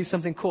time they do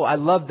something cool. I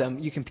love them.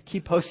 You can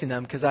keep posting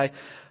them because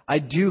I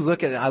do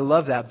look at it. I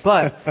love that.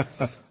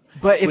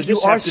 But if Would you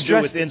this are have to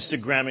do with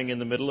Instagramming in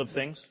the middle of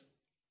things?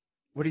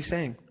 What are you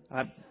saying?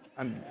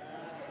 I'm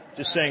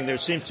just saying there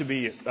seems to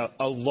be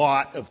a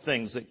lot of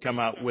things that come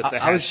out with the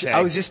hashtag.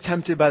 I was just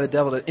tempted by the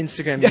devil to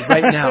Instagram you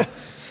right now.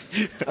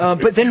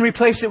 But then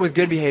replace it with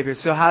good behavior.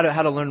 So how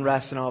to learn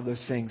rest and all of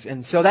those things.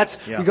 And so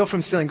we go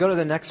from stealing. Go to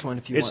the next one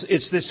if you want.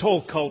 It's this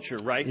whole culture,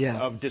 right, Yeah.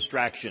 of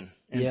distraction.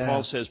 And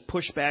Paul says,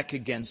 push back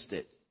against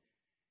it.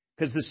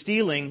 Because the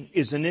stealing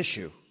is an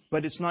issue.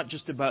 But it's not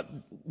just about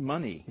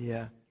money.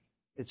 Yeah.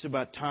 It's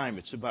about time.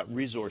 It's about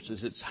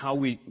resources. It's how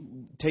we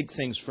take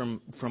things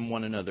from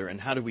one another.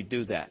 And how do we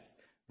do that?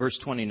 Verse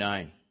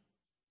 29.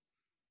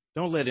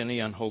 Don't let any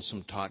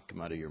unwholesome talk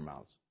come out of your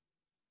mouths.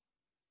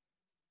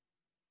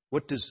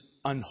 What does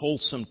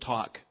unwholesome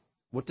talk,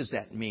 what does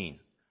that mean?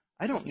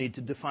 I don't need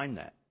to define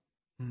that.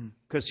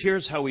 Because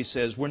here's how he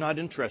says, we're not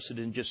interested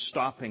in just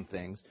stopping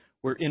things.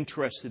 We're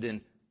interested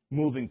in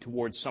moving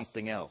towards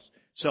something else.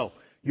 So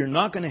you're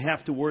not going to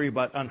have to worry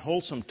about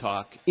unwholesome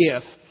talk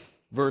if,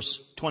 verse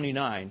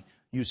 29,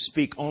 you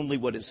speak only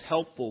what is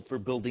helpful for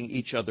building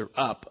each other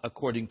up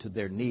according to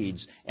their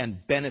needs and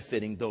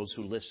benefiting those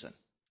who listen.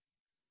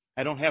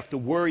 I don't have to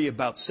worry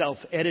about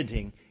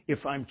self-editing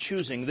if I'm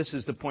choosing. This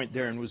is the point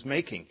Darren was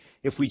making.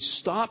 If we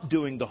stop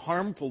doing the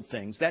harmful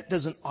things, that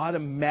doesn't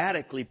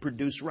automatically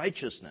produce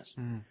righteousness.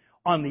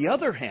 On the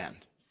other hand,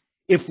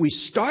 if we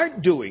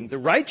start doing the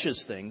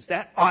righteous things,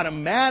 that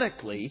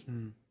automatically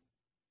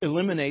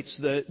eliminates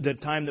the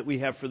time that we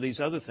have for these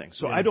other things.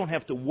 So I don't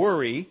have to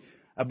worry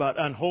about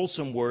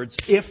unwholesome words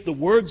if the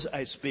words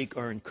I speak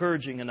are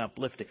encouraging and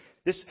uplifting.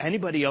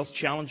 Anybody else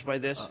challenged by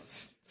this?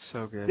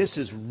 So good. This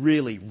is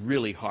really,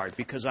 really hard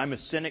because I'm a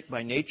cynic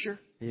by nature.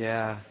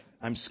 Yeah.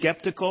 I'm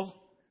skeptical.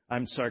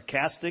 I'm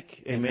sarcastic.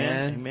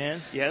 Amen.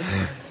 Amen. Yes.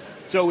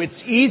 So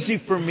it's easy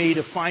for me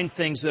to find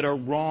things that are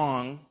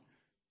wrong,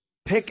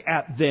 pick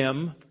at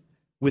them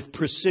with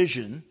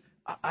precision.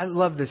 I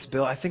love this,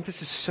 Bill. I think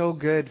this is so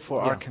good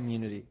for our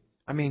community.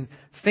 I mean,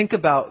 think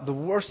about the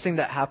worst thing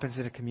that happens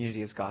in a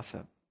community is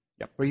gossip.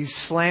 Yep. Where you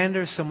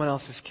slander someone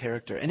else's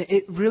character. And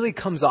it really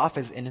comes off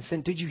as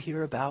innocent. Did you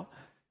hear about?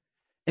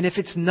 And if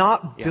it's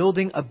not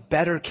building a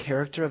better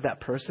character of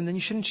that person, then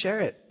you shouldn't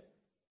share it.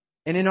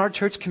 And in our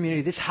church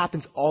community, this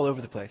happens all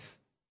over the place.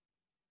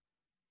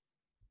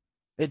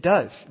 It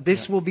does.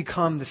 This will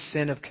become the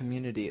sin of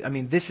community. I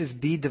mean, this is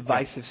the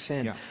divisive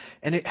sin. Yeah.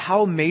 And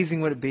how amazing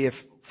would it be if,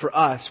 for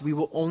us, we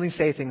will only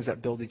say things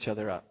that build each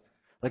other up.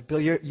 Like, Bill,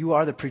 you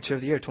are the preacher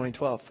of the year,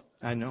 2012.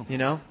 I know. You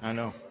know? I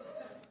know.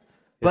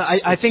 But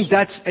I think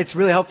it's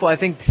really helpful. I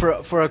think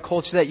for a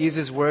culture that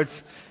uses words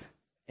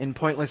in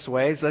pointless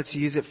ways, let's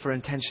use it for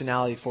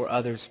intentionality for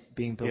others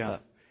being built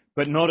up.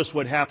 But notice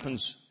what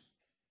happens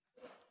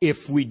if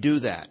we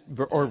do that,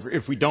 or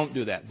if we don't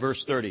do that.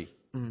 Verse 30,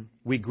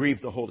 we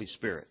grieve the Holy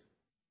Spirit.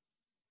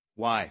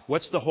 Why?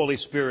 What's the Holy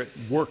Spirit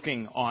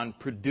working on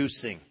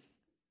producing?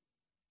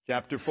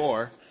 Chapter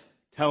 4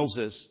 tells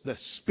us the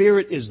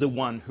Spirit is the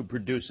one who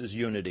produces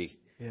unity.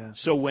 Yeah.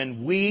 So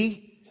when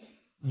we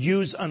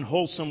use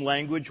unwholesome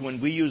language, when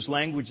we use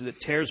language that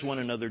tears one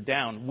another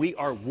down, we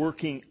are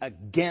working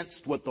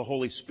against what the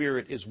Holy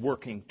Spirit is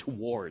working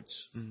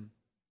towards.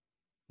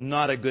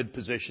 Not a good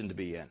position to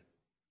be in.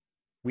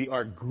 We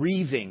are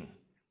grieving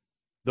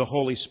the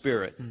Holy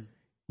Spirit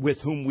with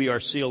whom we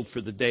are sealed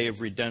for the day of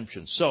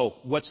redemption. So,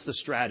 what's the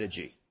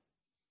strategy?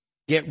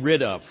 Get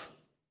rid of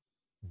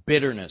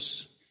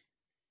bitterness,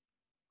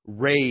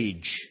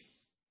 rage,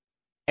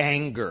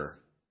 anger,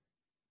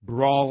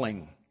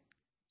 brawling,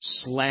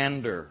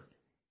 slander,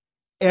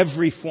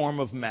 every form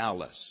of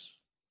malice.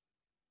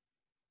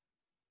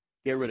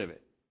 Get rid of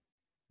it.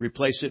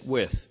 Replace it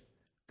with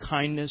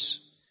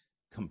kindness,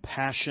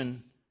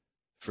 compassion,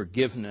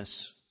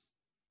 forgiveness,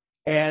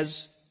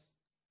 as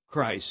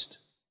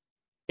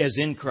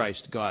in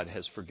Christ, God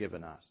has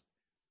forgiven us.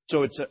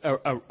 So it's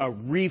a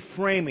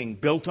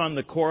reframing built on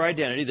the core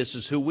identity. This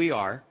is who we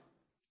are.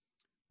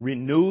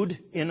 Renewed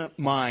in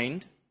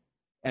mind.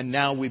 And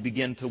now we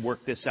begin to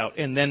work this out.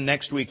 And then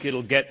next week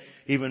it'll get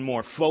even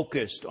more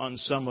focused on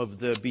some of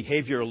the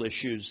behavioral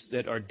issues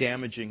that are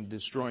damaging,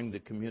 destroying the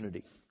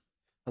community.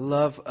 I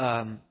love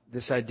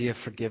this idea of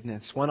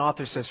forgiveness. One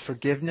author says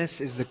forgiveness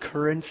is the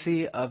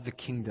currency of the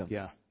kingdom.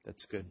 Yeah,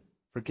 that's good.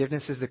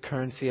 Forgiveness is the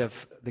currency of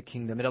the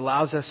kingdom. It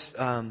allows us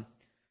to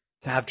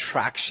have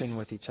traction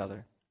with each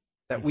other.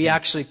 That we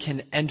actually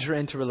can enter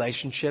into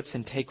relationships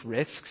and take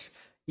risks.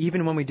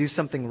 Even when we do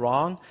something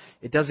wrong,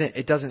 it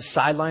doesn't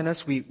sideline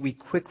us. We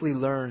quickly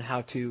learn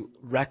how to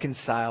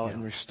reconcile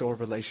and restore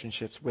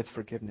relationships with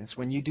forgiveness.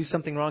 When you do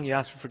something wrong, you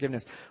ask for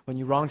forgiveness. When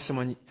you wrong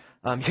someone, you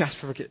ask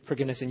for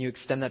forgiveness and you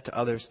extend that to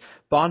others.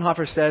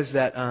 Bonhoeffer says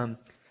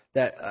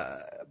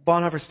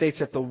Bonhoeffer states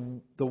that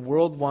the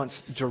world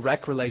wants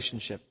direct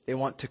relationship. They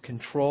want to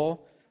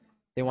control,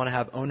 they want to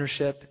have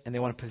ownership, and they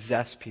want to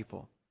possess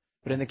people.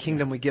 But in the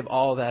kingdom, we give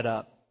all that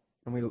up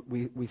and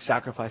we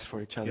sacrifice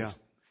for each other. Yeah.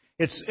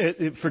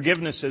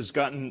 Forgiveness has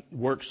gotten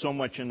worked so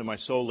much into my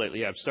soul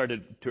lately.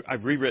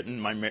 I've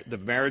rewritten the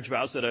marriage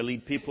vows that I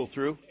lead people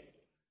through.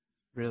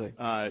 Really?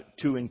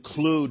 To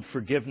include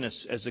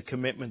forgiveness as a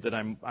commitment that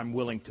I'm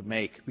willing to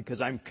make,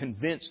 because I'm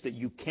convinced that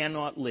you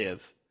cannot live,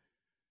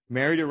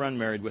 married or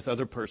unmarried, with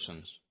other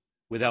persons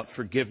without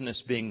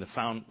forgiveness being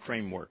the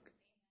framework.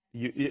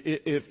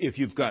 If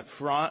you've got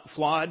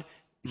flawed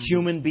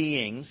human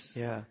beings,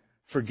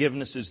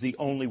 forgiveness is the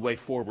only way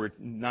forward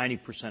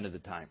 90% of the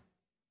time.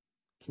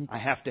 I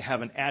have to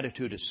have an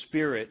attitude, a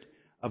spirit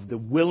of the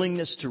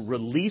willingness to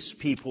release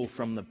people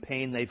from the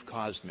pain they've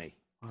caused me.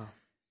 Wow.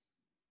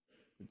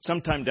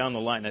 Sometime down the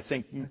line, I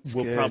think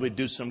we'll probably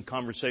do some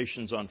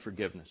conversations on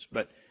forgiveness,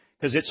 but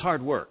because it's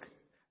hard work.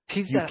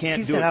 Tease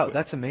that out.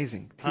 That's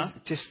amazing.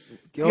 Just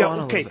go on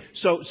a little bit.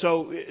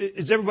 So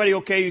is everybody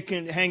okay? You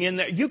can hang in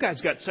there. You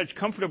guys got such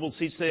comfortable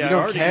seats today. I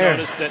already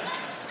noticed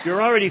that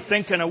you're already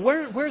thinking,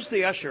 where's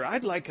the usher?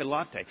 I'd like a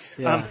latte.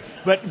 Yeah.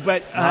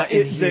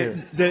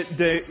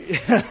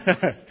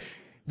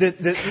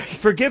 The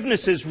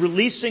forgiveness is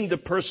releasing the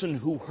person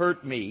who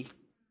hurt me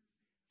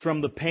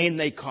from the pain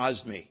they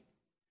caused me.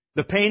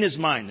 The pain is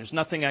mine. There's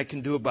nothing I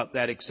can do about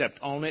that except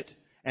own it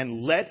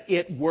and let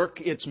it work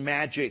its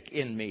magic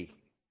in me.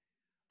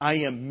 I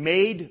am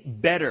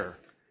made better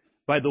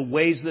by the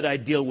ways that I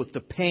deal with the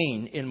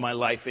pain in my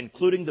life,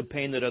 including the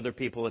pain that other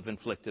people have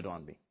inflicted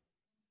on me.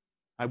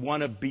 I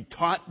want to be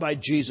taught by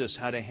Jesus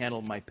how to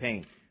handle my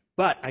pain.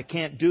 But I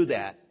can't do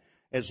that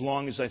as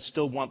long as I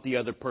still want the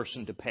other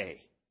person to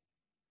pay.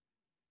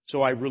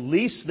 So I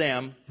release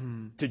them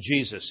to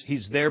Jesus.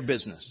 He's their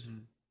business.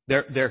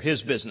 They're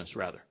His business,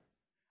 rather.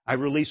 I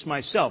release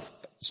myself.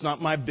 It's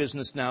not my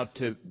business now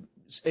to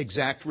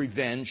exact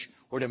revenge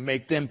or to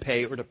make them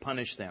pay or to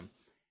punish them.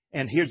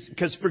 And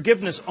because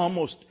forgiveness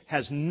almost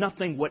has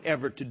nothing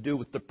whatever to do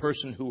with the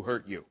person who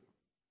hurt you.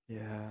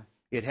 Yeah.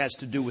 It has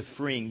to do with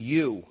freeing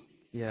you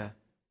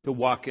to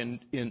walk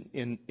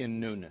in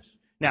newness.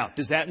 Now,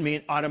 does that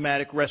mean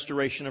automatic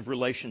restoration of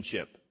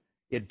relationship?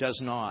 It does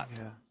not.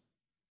 Yeah.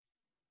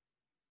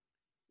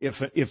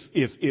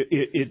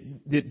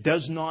 It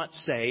does not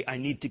say, I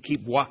need to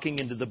keep walking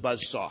into the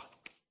buzzsaw.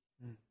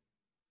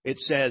 It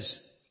says,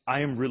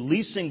 I am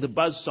releasing the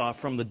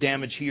buzzsaw from the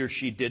damage he or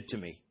she did to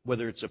me.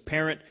 Whether it's a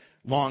parent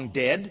long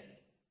dead,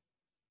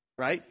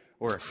 right?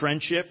 Or a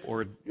friendship,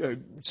 or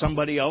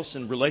somebody else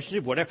in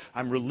relationship, whatever.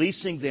 I'm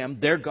releasing them.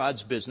 They're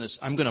God's business.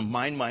 I'm going to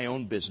mind my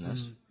own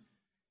business.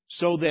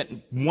 So that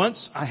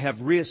once I have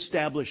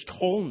reestablished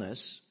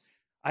wholeness,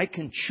 I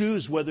can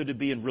choose whether to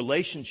be in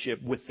relationship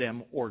with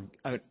them or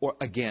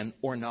again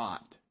or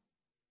not.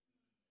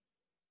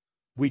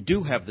 We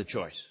do have the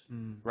choice,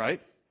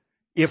 right?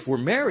 If we're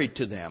married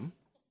to them,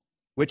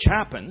 which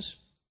happens,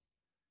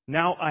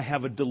 now I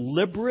have a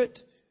deliberate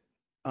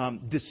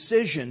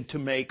decision to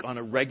make on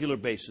a regular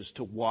basis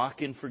to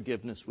walk in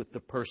forgiveness with the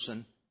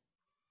person,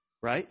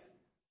 right,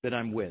 that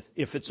I'm with.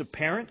 If it's a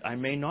parent, I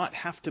may not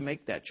have to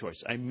make that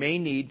choice. I may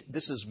need,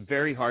 this is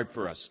very hard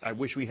for us. I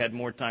wish we had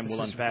more time.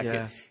 We'll unpack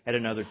it at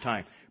another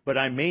time. But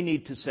I may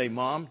need to say,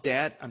 Mom,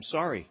 Dad, I'm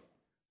sorry.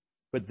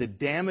 But the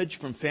damage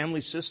from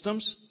family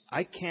systems,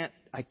 I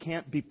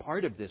can't be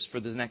part of this for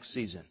the next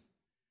season.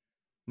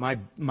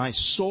 My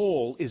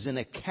soul is in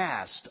a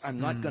cast. I'm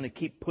not going to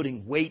keep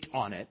putting weight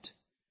on it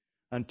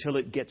until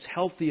it gets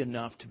healthy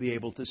enough to be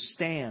able to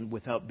stand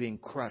without being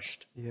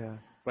crushed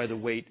by the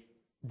weight.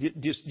 Do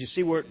you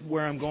see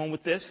where I'm going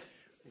with this?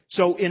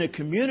 So in a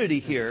community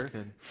here,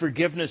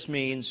 forgiveness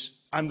means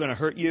I'm going to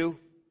hurt you.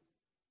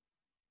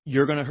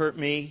 You're going to hurt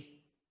me.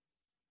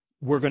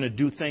 We're going to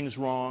do things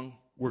wrong.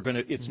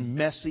 It's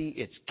messy.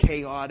 It's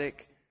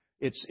chaotic.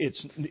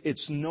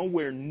 It's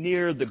nowhere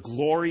near the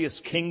glorious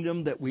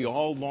kingdom that we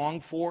all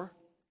long for,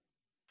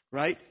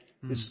 right?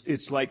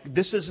 It's like,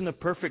 this isn't a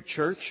perfect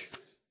church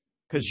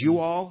because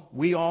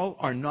we all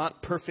are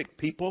not perfect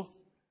people.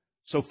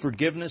 So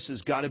forgiveness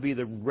has got to be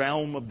the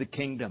realm of the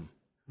kingdom.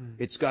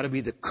 It's got to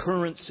be the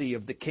currency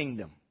of the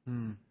kingdom.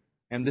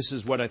 And this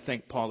is what I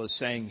think Paul is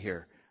saying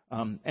here.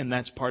 And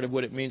that's part of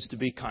what it means to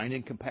be kind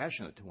and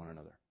compassionate to one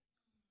another,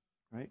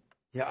 right?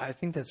 Yeah, I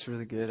think that's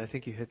really good. I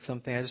think you hit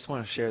something. I just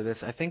want to share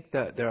this. I think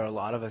that there are a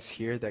lot of us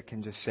here that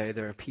can just say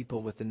there are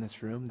people within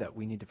this room that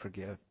we need to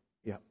forgive.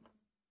 Yeah.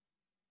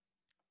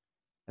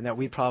 And that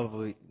we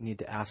probably need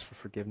to ask for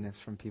forgiveness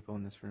from people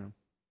in this room.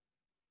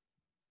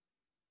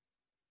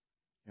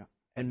 Yeah.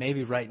 And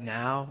maybe right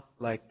now,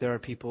 like, there are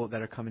people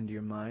that are coming to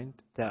your mind,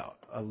 that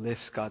a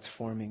list God's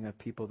forming of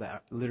people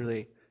that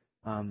literally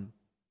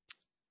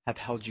have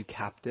held you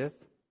captive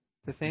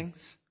to things,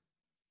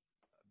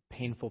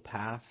 painful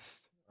past.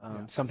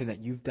 Something that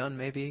you've done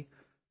maybe.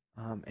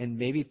 And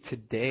maybe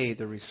today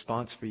the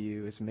response for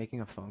you is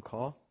making a phone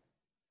call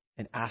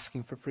and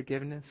asking for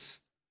forgiveness,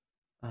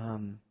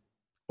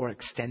 or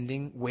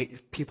extending.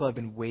 People have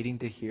been waiting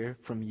to hear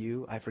from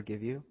you, I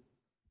forgive you.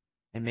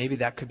 And maybe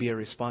that could be a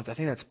response. I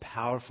think that's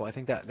powerful. I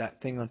think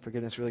that thing on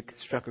forgiveness really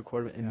struck a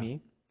chord in me.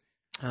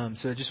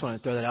 So I just want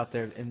to throw that out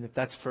there. And if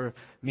that's for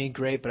me,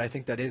 great. But I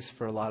think that is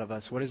for a lot of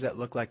us. What does that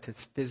look like to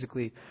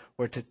physically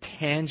or to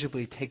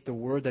tangibly take the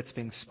word that's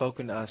being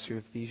spoken to us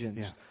through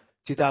Ephesians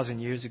 2,000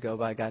 years ago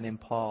by a guy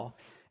named Paul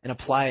and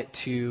apply it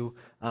to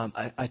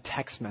a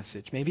text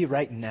message? Maybe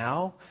right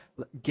now,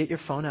 get your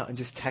phone out and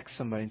just text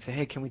somebody and say,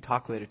 hey, can we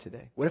talk later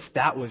today? What if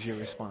that was your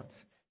response?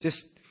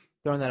 Just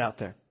throwing that out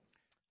there.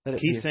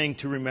 Key thing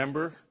to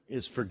remember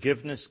is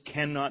forgiveness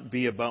cannot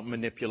be about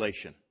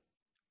manipulation.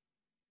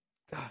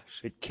 Gosh.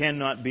 It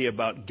cannot be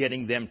about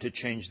getting them to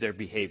change their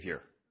behavior.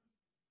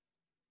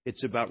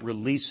 It's about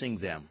releasing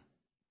them.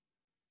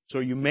 So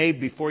you may,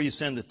 before you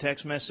send the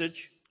text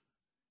message,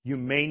 you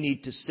may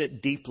need to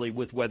sit deeply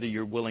with whether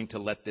you're willing to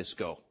let this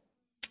go.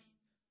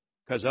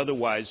 Because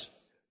otherwise,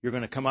 you're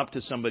going to come up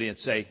to somebody and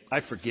say, I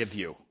forgive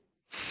you.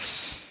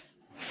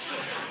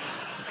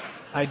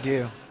 I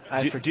do.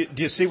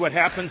 Do you see what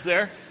happens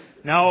there?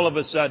 Now all of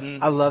a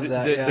sudden, I love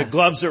that. The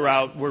gloves are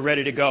out. We're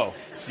ready to go.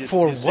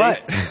 For what?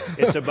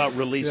 It's about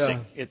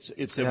releasing.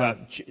 It's about.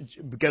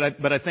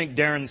 But I think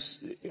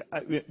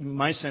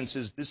my sense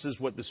is this is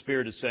what the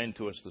Spirit is saying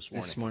to us this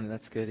morning. This morning,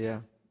 that's good. Yeah,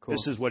 cool.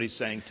 This is what He's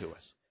saying to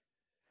us.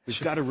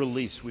 We've got to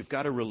release. We've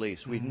got to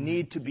release. We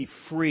need to be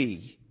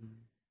free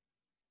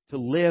to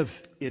live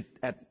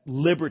at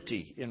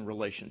liberty in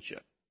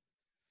relationship.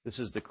 This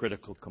is the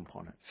critical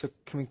component. So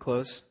can we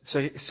close?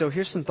 So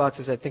here's some thoughts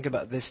as I think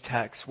about this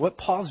text. What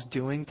Paul's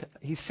doing,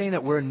 he's saying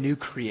that we're a new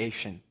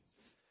creation.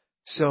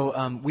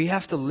 So we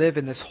have to live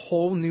in this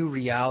whole new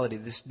reality,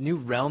 this new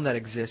realm that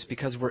exists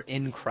because we're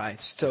in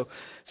Christ. So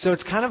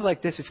it's kind of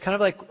like this. It's kind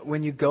of like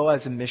when you go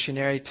as a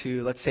missionary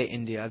to, let's say,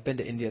 India. I've been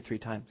to India 3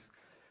 times.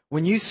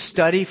 When you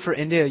study for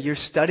India, you're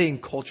studying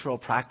cultural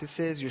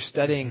practices. You're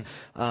studying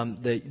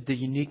the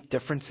unique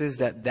differences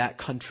that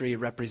country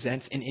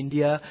represents. In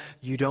India,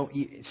 you don't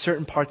eat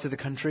certain parts of the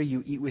country.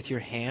 You eat with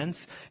your hands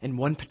in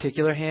one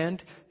particular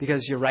hand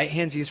because your right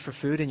hand's used for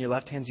food and your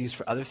left hand's used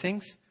for other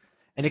things.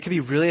 And it can be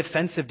really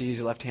offensive to use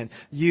your left hand.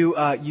 You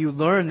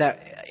learn that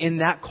in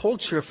that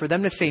culture, for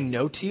them to say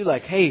no to you,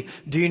 like, hey,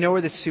 do you know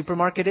where the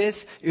supermarket is?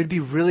 It would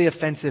be really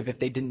offensive if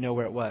they didn't know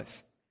where it was.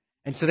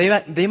 And so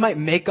they might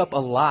make up a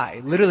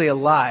lie, literally a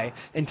lie,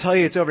 and tell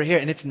you it's over here,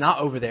 and it's not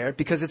over there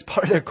because it's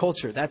part of their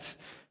culture. That's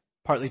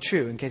partly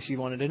true, in case you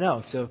wanted to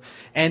know. So,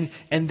 and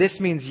this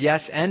means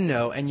yes and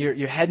no, and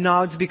your head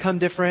nods become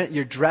different,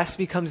 your dress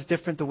becomes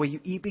different, the way you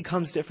eat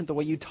becomes different, the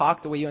way you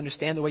talk, the way you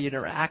understand, the way you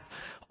interact.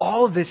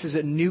 All of this is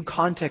a new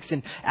context,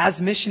 and as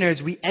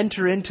missionaries, we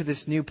enter into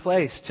this new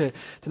place to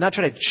not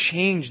try to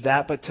change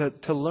that, but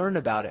to learn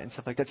about it and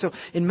stuff like that. So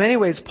in many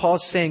ways,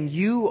 Paul's saying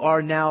you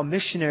are now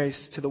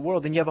missionaries to the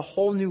world, and you have a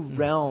whole new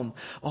realm,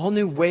 a whole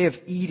new way of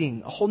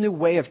eating, a whole new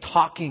way of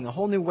talking, a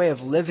whole new way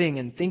of living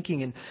and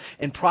thinking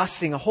and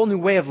processing, a whole new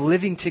way of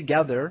living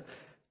together.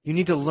 You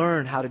need to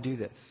learn how to do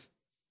this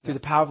through the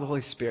power of the Holy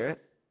Spirit,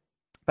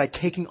 by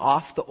taking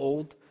off the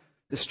old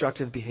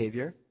destructive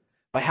behavior,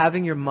 by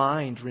having your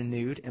mind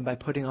renewed, and by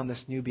putting on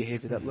this new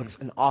behavior that looks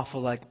an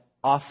awful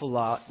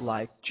lot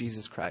like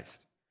Jesus Christ.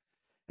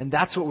 And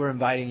that's what we're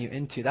inviting you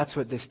into. That's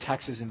what this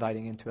text is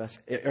inviting us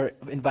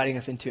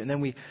into. And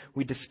then we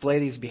display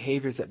these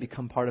behaviors that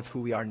become part of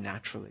who we are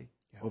naturally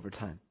over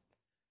time.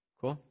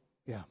 Cool?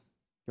 Yeah.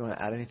 You want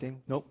to add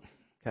anything? Nope.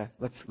 Okay.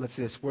 Let's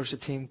do this. Worship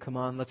team, come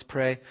on. Let's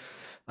pray.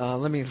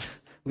 Let me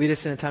lead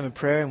us in a time of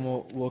prayer, and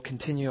we'll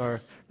continue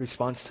our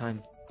response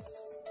time.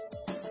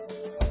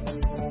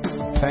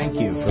 Thank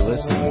you for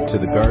listening to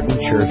the Garden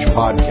Church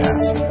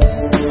podcast.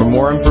 For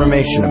more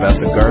information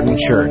about the Garden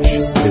Church,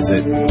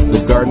 visit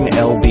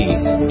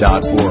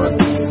thegardenlb.org.